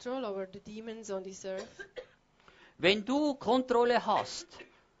control over the demons on this earth. Wenn du Kontrolle hast,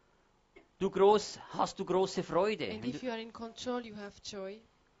 hast du große Freude. And if you are in control, you have joy,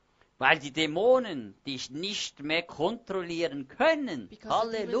 Weil die Dämonen dich nicht mehr kontrollieren können.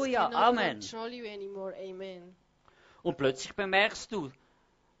 because the demons Halleluja, cannot Amen. control you anymore. Amen. Und plötzlich bemerkst du,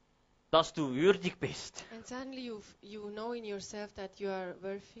 dass du würdig bist. And suddenly you know in yourself that you are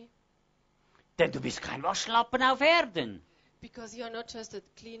worthy, Denn du bist kein Waschlappen auf Erden. because you are not just a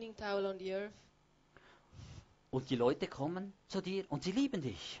cleaning towel on the earth. Und die Leute kommen zu dir und sie lieben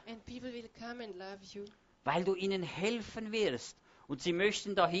dich. And people will come and love you, Weil du ihnen helfen wirst. Und sie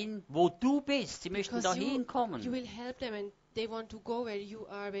möchten dahin, wo du bist. Sie möchten because dahin you kommen. will help them, and they want to go where you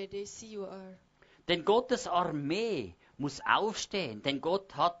are, where they see you are. Denn Gottes Armee muss aufstehen. Denn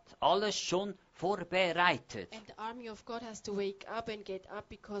Gott hat alles schon vorbereitet. And the army of God has to wake up and get up,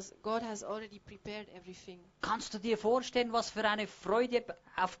 because God has already prepared everything. Kannst du dir vorstellen, was für eine Freude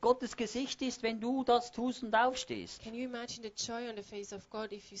auf Gottes Gesicht ist, wenn du das tust und aufstehst? Can you imagine the joy on the face of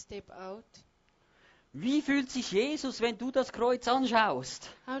God if you step out? Wie fühlt sich Jesus, wenn du das Kreuz anschaust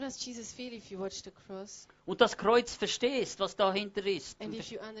How does Jesus feel if you watch the cross? und das Kreuz verstehst, was dahinter ist? And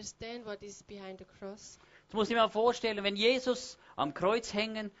if you understand what is behind the cross? Das muss ich mir mal vorstellen, wenn Jesus am Kreuz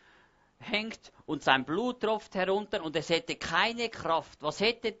hängt und sein Blut tropft herunter und es hätte keine Kraft, was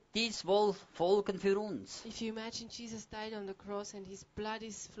hätte dies wohl Folgen für uns? If you imagine Jesus died on the cross and his blood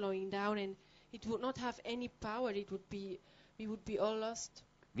is flowing down, and it would not have any power, we would be all lost.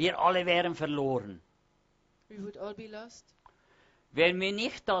 Wir alle wären verloren. We would all be lost. Wenn wir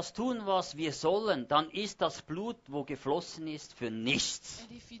nicht das tun, was wir sollen, dann ist das Blut, wo geflossen ist, für nichts.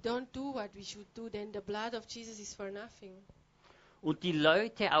 And if we don't do what we should do, then the blood of Jesus is for nothing. Und die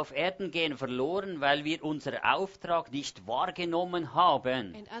Leute auf Erden gehen verloren, weil wir unseren Auftrag nicht wahrgenommen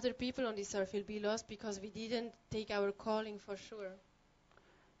haben. And other people on this earth will be lost because we didn't take our calling for sure.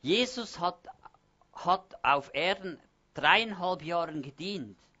 Jesus hat auf Erden 3,5 Jahre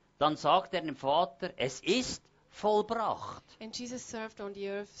gedient. Dann sagt er dem Vater, es ist vollbracht. And Jesus served on the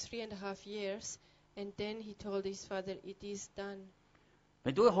earth 3.5 years, and then he told his father, it is done.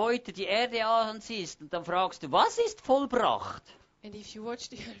 Wenn du heute die Erde ansiehst und dann fragst du, was ist vollbracht? And if you watch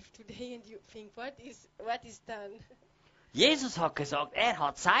the earth today and you think, what is done? Jesus hat gesagt, er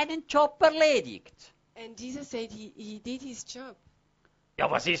hat seinen Job erledigt. And Jesus said he did his job. Ja,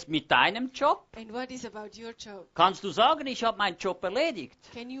 was ist mit deinem Job? And what is about your job? Kannst du sagen, ich habe meinen Job erledigt?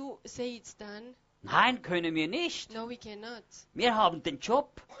 Can you say it's done? Nein, können wir nicht. No, we cannot. Wir haben den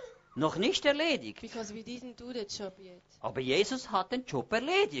Job noch nicht erledigt. Because we didn't do the job yet. Aber Jesus hat den Job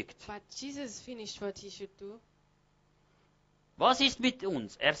erledigt. But Jesus finished what he should do. Was ist mit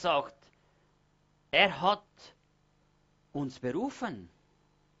uns? Er sagt, er hat uns berufen.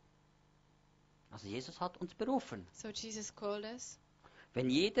 Also Jesus hat uns berufen. So Jesus called us. Wenn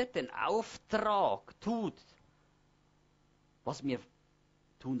jeder den Auftrag tut, was wir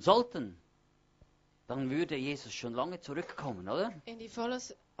tun sollten, dann würde Jesus schon lange zurückkommen, oder? And if all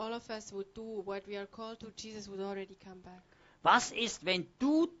of us would do what we are called to, Jesus would already come back. Was ist, wenn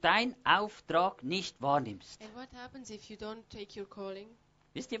du deinen Auftrag nicht wahrnimmst? And what happens if you don't take your calling?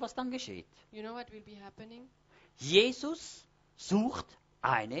 Wisst ihr, was dann geschieht? You know what will be happening? Jesus sucht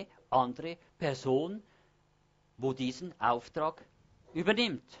eine andere Person, wo diesen Auftrag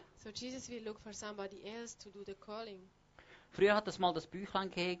übernimmt. So Jesus will look for somebody else to do the calling. Früher hat es mal das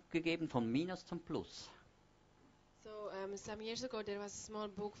Büchlein gegeben von Minus zum Plus. So some years ago there was a small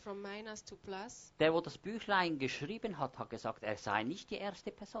book from minus to plus. Der, wo das Büchlein geschrieben hat, hat gesagt, er sei nicht die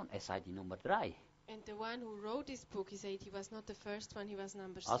erste Person, er sei die Nummer 3. And the one who wrote this book, he said he was not the first one, he was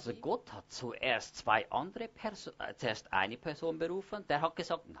number 3. Also Gott hat zuerst zuerst eine Person berufen, der hat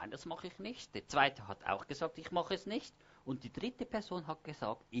gesagt, nein, das mache ich nicht. Der zweite hat auch gesagt, ich mache es nicht. Und die dritte Person hat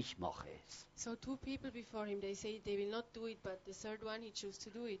gesagt, ich mache es. So 2 people before him, they say they will not do it, but the third one, he chose to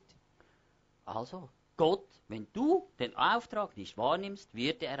do it. Also, Gott, wenn du den Auftrag nicht wahrnimmst,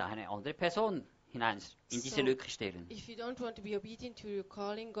 wird er eine andere Person in diese So, Lücke stellen. If you don't want to be obedient to your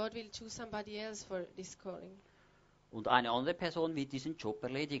calling, God will choose somebody else for this calling. Und eine andere Person wird diesen Job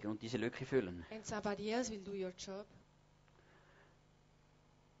erledigen und diese Lücke füllen. And somebody else will do your job.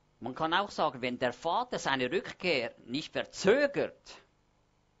 Man kann auch sagen, wenn der Vater seine Rückkehr nicht verzögert,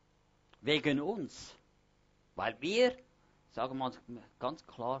 wegen uns, weil wir, sagen wir mal ganz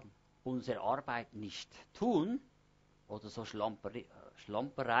klar, unsere Arbeit nicht tun oder so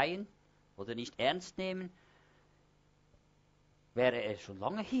Schlampereien oder nicht ernst nehmen, wäre er schon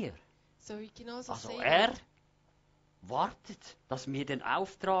lange hier. So we can also Also say er that, wartet, dass wir den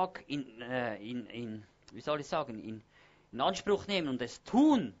Auftrag wie soll ich sagen, in Anspruch nehmen und es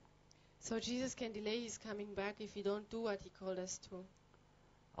tun. so Jesus can delay his coming back if we don't do what he called us to.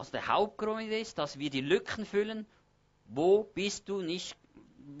 Also der Hauptgrund ist, dass wir die Lücken füllen, wo bist du nicht,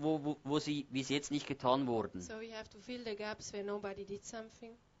 wie sie jetzt nicht getan wurden. So we have to fill the gaps where nobody did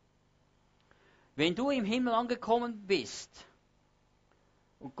something. Wenn du im Himmel angekommen bist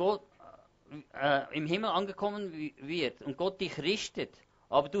und Gott im Himmel angekommen wird und Gott dich richtet,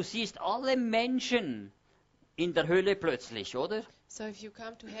 aber du siehst alle Menschen in der Hölle plötzlich, oder? So if you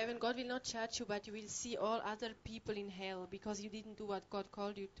come to heaven, God will not judge you, but you will see all other people in hell because you didn't do what God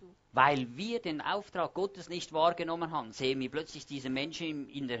called you to. Weil wir den Auftrag Gottes nicht wahrgenommen haben, sehen wir plötzlich diese Menschen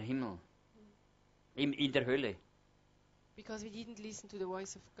in der Himmel, in der Hölle. Because we didn't listen to the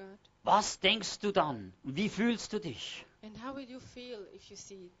voice of God. Was denkst du dann? Wie fühlst du dich? And how will you feel if you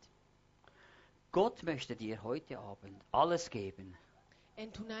see it? Gott möchte dir heute Abend alles geben.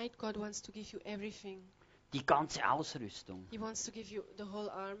 And tonight God wants to give you everything. Die ganze Ausrüstung He wants to give you the whole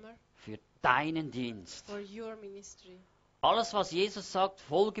armor für deinen Dienst. for your ministry. Alles, was Jesus sagt,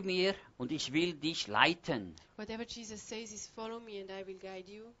 folge mir und ich will dich leiten. Whatever Jesus says is follow me and I will guide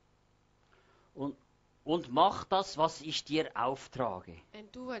you. Und mach das, was ich dir auftrage.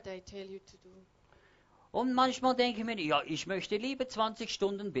 And do what I tell you to do. Und manchmal denke ich mir, ja, ich möchte lieber 20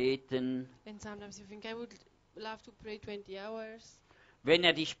 Stunden beten. And sometimes you think I would love to pray 20 hours. Wenn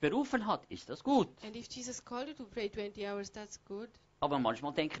er dich berufen hat, ist das gut. And if Jesus called you to pray 20 hours, that's good. Aber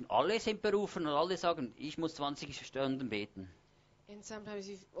manchmal denken, alle sind berufen und alle sagen, ich muss 20 Stunden beten. And sometimes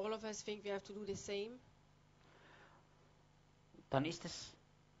if all of us think we have to do the same, Dann ist es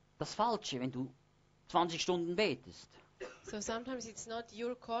das Falsche, wenn du 20 Stunden betest. so sometimes it's not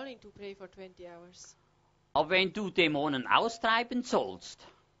your calling to pray for 20 hours. Aber wenn du Dämonen austreiben sollst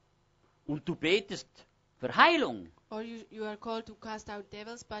und du betest für Heilung. Or you are called to cast out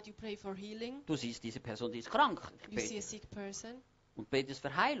devils, but you pray for healing. Du siehst, diese Person, die ist krank. You see a sick person Und betest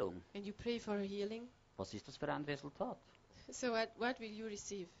für Heilung. and you pray for healing. Was ist das für ein Resultat? So what will you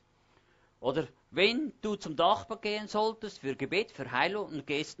receive? Oder wenn du zum Nachbar gehen solltest für Gebet, für Heilung und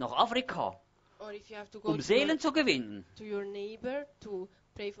gehst nach Afrika, Or if you have to go Seelen zu gewinnen, to your neighbor to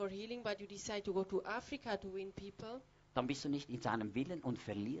pray for healing, but you decide to go to Africa to win people. dann bist du nicht in seinem Willen und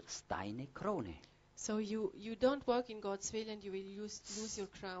verlierst deine Krone. So you don't walk in God's will and you will lose your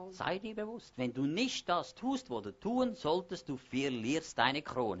crown. Sei dir bewusst, wenn du nicht das tust, was du tun solltest, du verlierst deine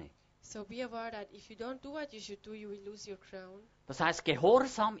Krone. So be aware that if you don't do what you should do, you will lose your crown. Das heißt,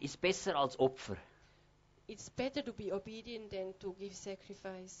 Gehorsam ist besser als Opfer. It's better to be obedient than to give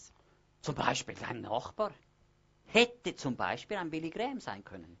sacrifice. Zum Beispiel dein Nachbar hätte zum Beispiel ein Billy Graham sein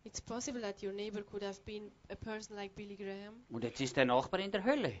können. It's possible that your neighbor could have been a person like Billy Graham, Und jetzt ist der Nachbar in der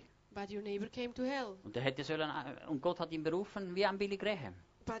Hölle. but your neighbor came to hell. Und und Gott hat ihn berufen wie ein Billy Graham.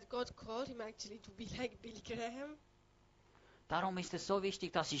 But God called him actually to be like Billy Graham. Darum ist es so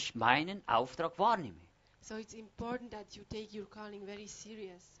wichtig, dass ich meinen Auftrag wahrnehme. So it's important that you take your calling very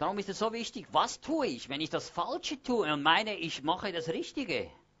serious. Darum ist es so wichtig, was tue ich, wenn ich das Falsche tue und meine, ich mache das Richtige.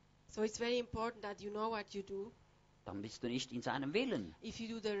 So it's very important that you know what you do. Dann bist du nicht in seinem Willen. If you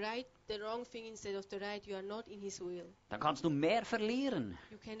do the wrong thing instead of the right, you are not in His will. Dann kannst du mehr verlieren.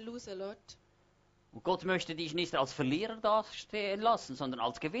 You can lose a lot. Und Gott möchte dich nicht als Verlierer dastehen lassen, sondern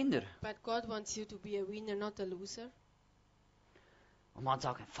als Gewinner. But God wants you to be a winner, not a loser. Und man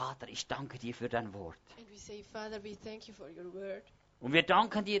sagt, Vater, ich danke dir für dein Wort. And we say, Father, we thank you for your word. Und wir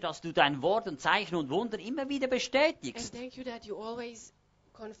danken dir, dass du dein Wort und Zeichen und Wunder immer wieder And bestätigst. thank you that you always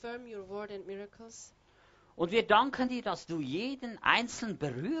confirm your word and miracles. Und wir danken dir, dass du jeden Einzelnen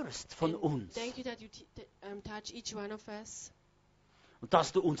berührst von And uns. thank you that you touch each one of us. Und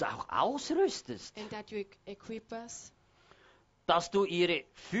dass du uns auch ausrüstest. And that you equip us. Dass du ihre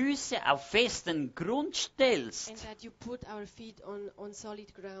Füße auf festen Grund stellst. And that you put our feet on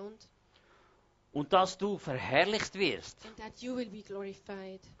solid ground. Und dass du verherrlicht wirst. And that you will be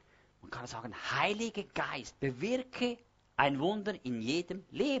glorified. Man kann sagen, Heiliger Geist, bewirke ein Wunder in jedem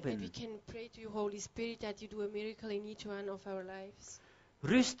And we Leben. can pray to you, Holy Spirit, that you do a miracle in each one of our lives.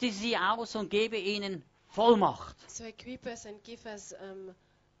 Rüste sie aus und gebe ihnen Vollmacht. So equip us and give us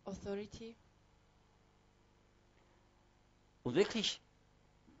authority. Und wirklich,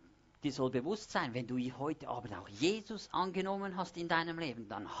 dir soll bewusst sein, wenn du heute Abend auch Jesus angenommen hast in deinem Leben,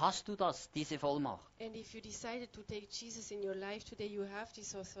 dann hast du diese Vollmacht. And if you decided to take Jesus in your life today, you have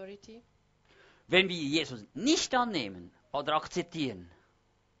this authority. Wenn wir Jesus nicht annehmen oder akzeptieren,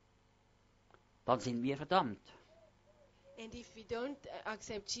 dann sind wir verdammt. And if we don't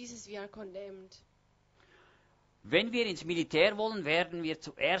accept Jesus, we are condemned. Wenn wir ins Militär wollen, werden wir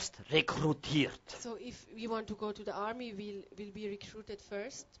zuerst rekrutiert. So if we want to go to the army, we'll be recruited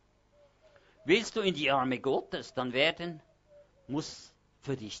first. Willst du in die Arme Gottes, dann muss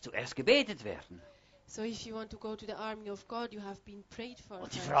für dich zuerst gebetet werden. So if you want to go to the army of God, you have been prayed for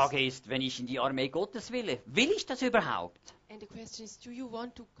Und die first. Frage ist, wenn ich in die Armee Gottes will ich das überhaupt? And the question is, do you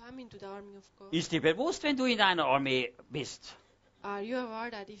want to come into the army of God? Ist dir bewusst, wenn du in einer Armee bist? Are you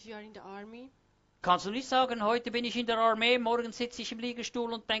aware that if you are in the army, Kannst du nicht sagen, heute bin ich in der Armee, morgen sitze ich im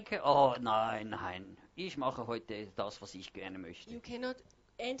Liegestuhl und denke, oh nein, ich mache heute das, was ich gerne möchte. you cannot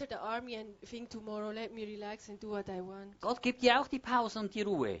enter the army and think tomorrow, let me relax and do what I want. Gott gibt dir auch die Pause und die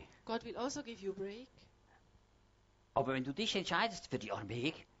Ruhe. God will also give you a break. Aber wenn du dich entscheidest für die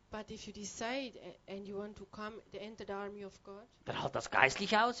Armee, But if you decide and you want to enter the army of God, dann hat das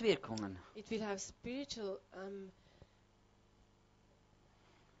geistliche Auswirkungen. it will have spiritual.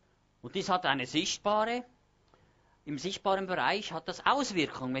 Und dies hat im sichtbaren Bereich hat das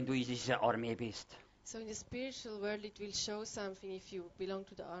Auswirkungen, wenn du in dieser Armee bist. So in the spiritual world, it will show something if you belong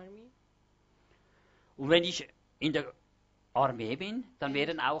to the army. Und wenn ich in der Armee bin, dann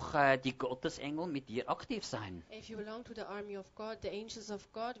werden auch die Gottesengel mit dir aktiv sein. If you belong to the army of God, the angels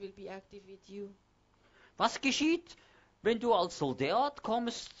of God will be active with you. Was geschieht, wenn du als Soldat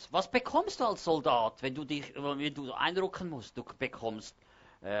kommst? Was bekommst du als Soldat, wenn du einrücken musst? Du bekommst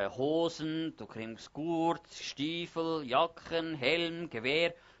Hosen, du kriegst Gurt, Stiefel, Jacken, Helm,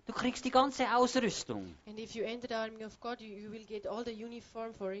 Gewehr. Du kriegst die ganze Ausrüstung. And if you enter the army of God, you will get all the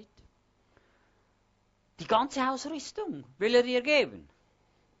uniform for it. Die ganze Ausrüstung will er dir geben.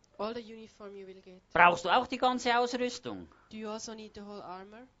 All the uniform you will get. Brauchst du auch die ganze Ausrüstung? Do you also need the whole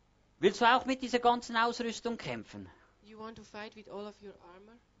armor? Willst du auch mit dieser ganzen Ausrüstung kämpfen? You want to fight with all of your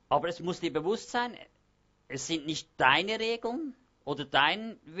armor? Aber es muss dir bewusst sein, es sind nicht deine Regeln oder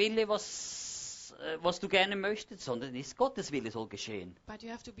dein Wille, was du gerne möchtest, sondern es ist Gottes Wille soll geschehen. But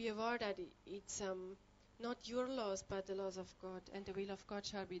you have to be aware that it's Not your laws, but the laws of God, and the will of God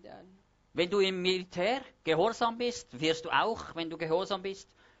shall be done. Wenn du im Militär gehorsam bist, wirst du auch, wenn du gehorsam bist,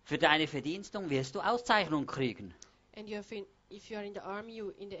 für deine Verdienstung wirst du Auszeichnung kriegen. And if you are in the army,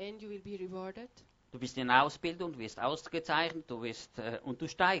 in the end you will be rewarded. Du bist in Ausbildung, du wirst ausgezeichnet, und du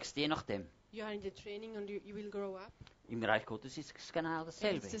steigst, je nachdem. You are in the training and you will grow up. Im Reich Gottes ist es genau And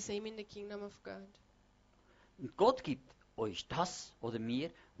dasselbe. it's the same in the kingdom of God. Und Gott gibt euch das oder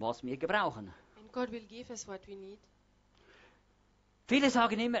mir, was wir gebrauchen. And God will give us what we need. Viele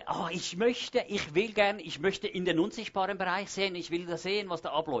sagen immer, ich möchte in den unsichtbaren Bereich sehen, ich will da sehen, was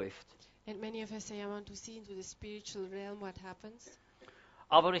da abläuft. And many of us say, I want to see into the spiritual realm what happens.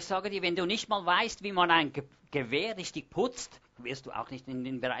 Aber ich sage dir, wenn du nicht mal weißt, wie man ein Gewehr richtig putzt, wirst du auch nicht in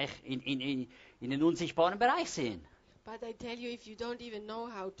den unsichtbaren Bereich sehen. But I tell you, if you don't even know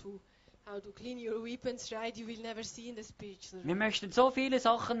how to clean your weapons right, you will never see in the spiritual Wir realm. möchten so viele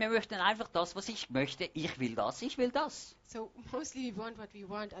Sachen, wir möchten einfach das, was ich möchte. Ich will das, ich will das. So mostly we want what we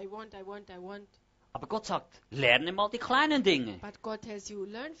want. I want. Aber Gott sagt, lerne mal die kleinen Dinge. But God tells you,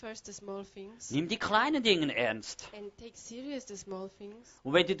 learn first the small things Nimm die kleinen Dinge ernst. and take serious the small things.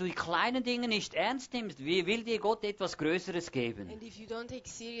 Und wenn du die kleinen Dinge nicht ernst nimmst, wie will dir Gott etwas Größeres geben? And if you don't take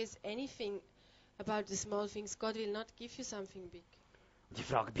serious anything about the small things, God will not give you something big. Und die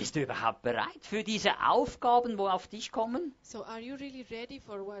Frage, bist du überhaupt bereit für diese Aufgaben, wo auf dich kommen? So are you really ready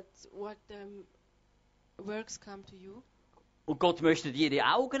for what works come to you? Und Gott möchte dir die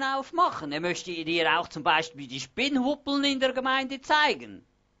Augen aufmachen. Er möchte dir auch zum Beispiel die Spinnhuppeln in der Gemeinde zeigen.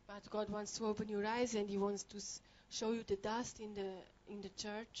 But God wants to open your eyes and He wants to show you the dust in the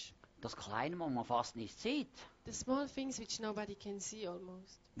church. Das Kleine, was man fast nicht sieht. The small things which nobody can see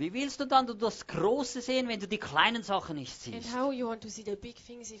almost. Wie willst du dann das Große sehen, wenn du die kleinen Sachen nicht And siehst? how you want to see the big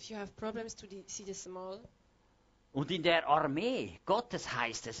things if you have problems to see the small? Und in der Armee Gottes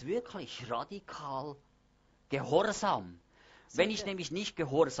heißt es wirklich radikal Gehorsam. Wenn ich nämlich nicht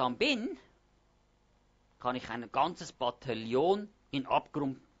gehorsam bin, kann ich ein ganzes Bataillon in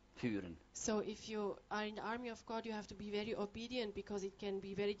Abgrund führen. So if you are in the army of God, you have to be very obedient because it can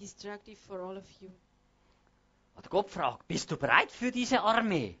be very destructive for all of you. Und Gott fragt, bist du bereit für diese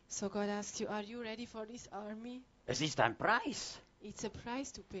Armee? So God asks you, are you ready for this army? Es ist ein Preis It's a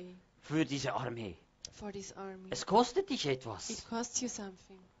price to pay für diese Armee. for this army. Es kostet dich etwas. It costs you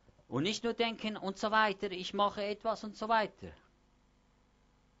something. Und nicht nur denken und so weiter, ich mache etwas und so weiter.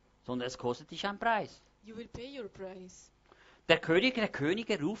 Sondern es kostet dich einen Preis. You will pay your price. Der König der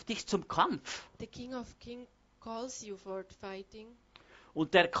Könige ruft dich zum Kampf. The King of Kings calls you for fighting.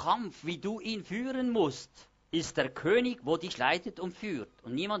 Und der Kampf, wie du ihn führen musst, ist der König, wo dich leitet und führt.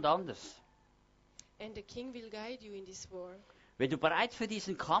 Und niemand anders. And the King will guide you in this war. Wenn du bereit für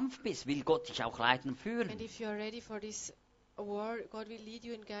diesen Kampf bist, will Gott dich auch leiten und führen. And if you are ready for this war, God will lead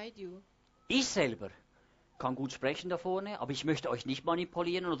you and guide you. Ich selber kann gut sprechen da vorne, aber ich möchte euch nicht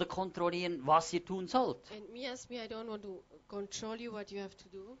manipulieren oder kontrollieren, was ihr tun sollt. And me as me, I don't want to control you what you have to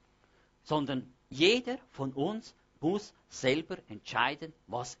do. Sondern jeder von uns muss selber entscheiden,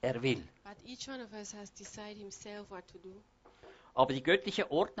 was er will. But each one of us has to decide himself what to do. Aber die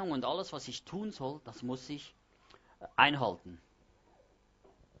göttliche Ordnung und alles, was ich tun soll, das muss ich einhalten.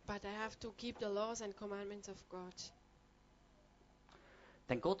 But I have to keep the laws and commandments of God.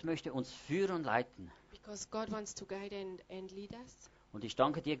 Denn Gott möchte uns führen und leiten. Because God wants to guide and lead us. Und ich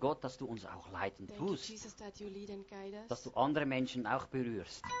danke dir, Gott, dass du uns auch leiten Thank you, tust. Jesus, that you lead and guide us. Dass du andere Menschen auch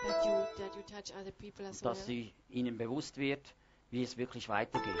berührst. That you touch other people as well. Dass ihnen bewusst wird, wie es wirklich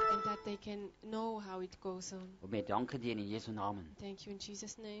weitergeht. And that they can know how it goes on. Und wir danken dir in Jesu Namen. Thank you in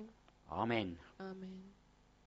Jesus' name. Amen. Amen.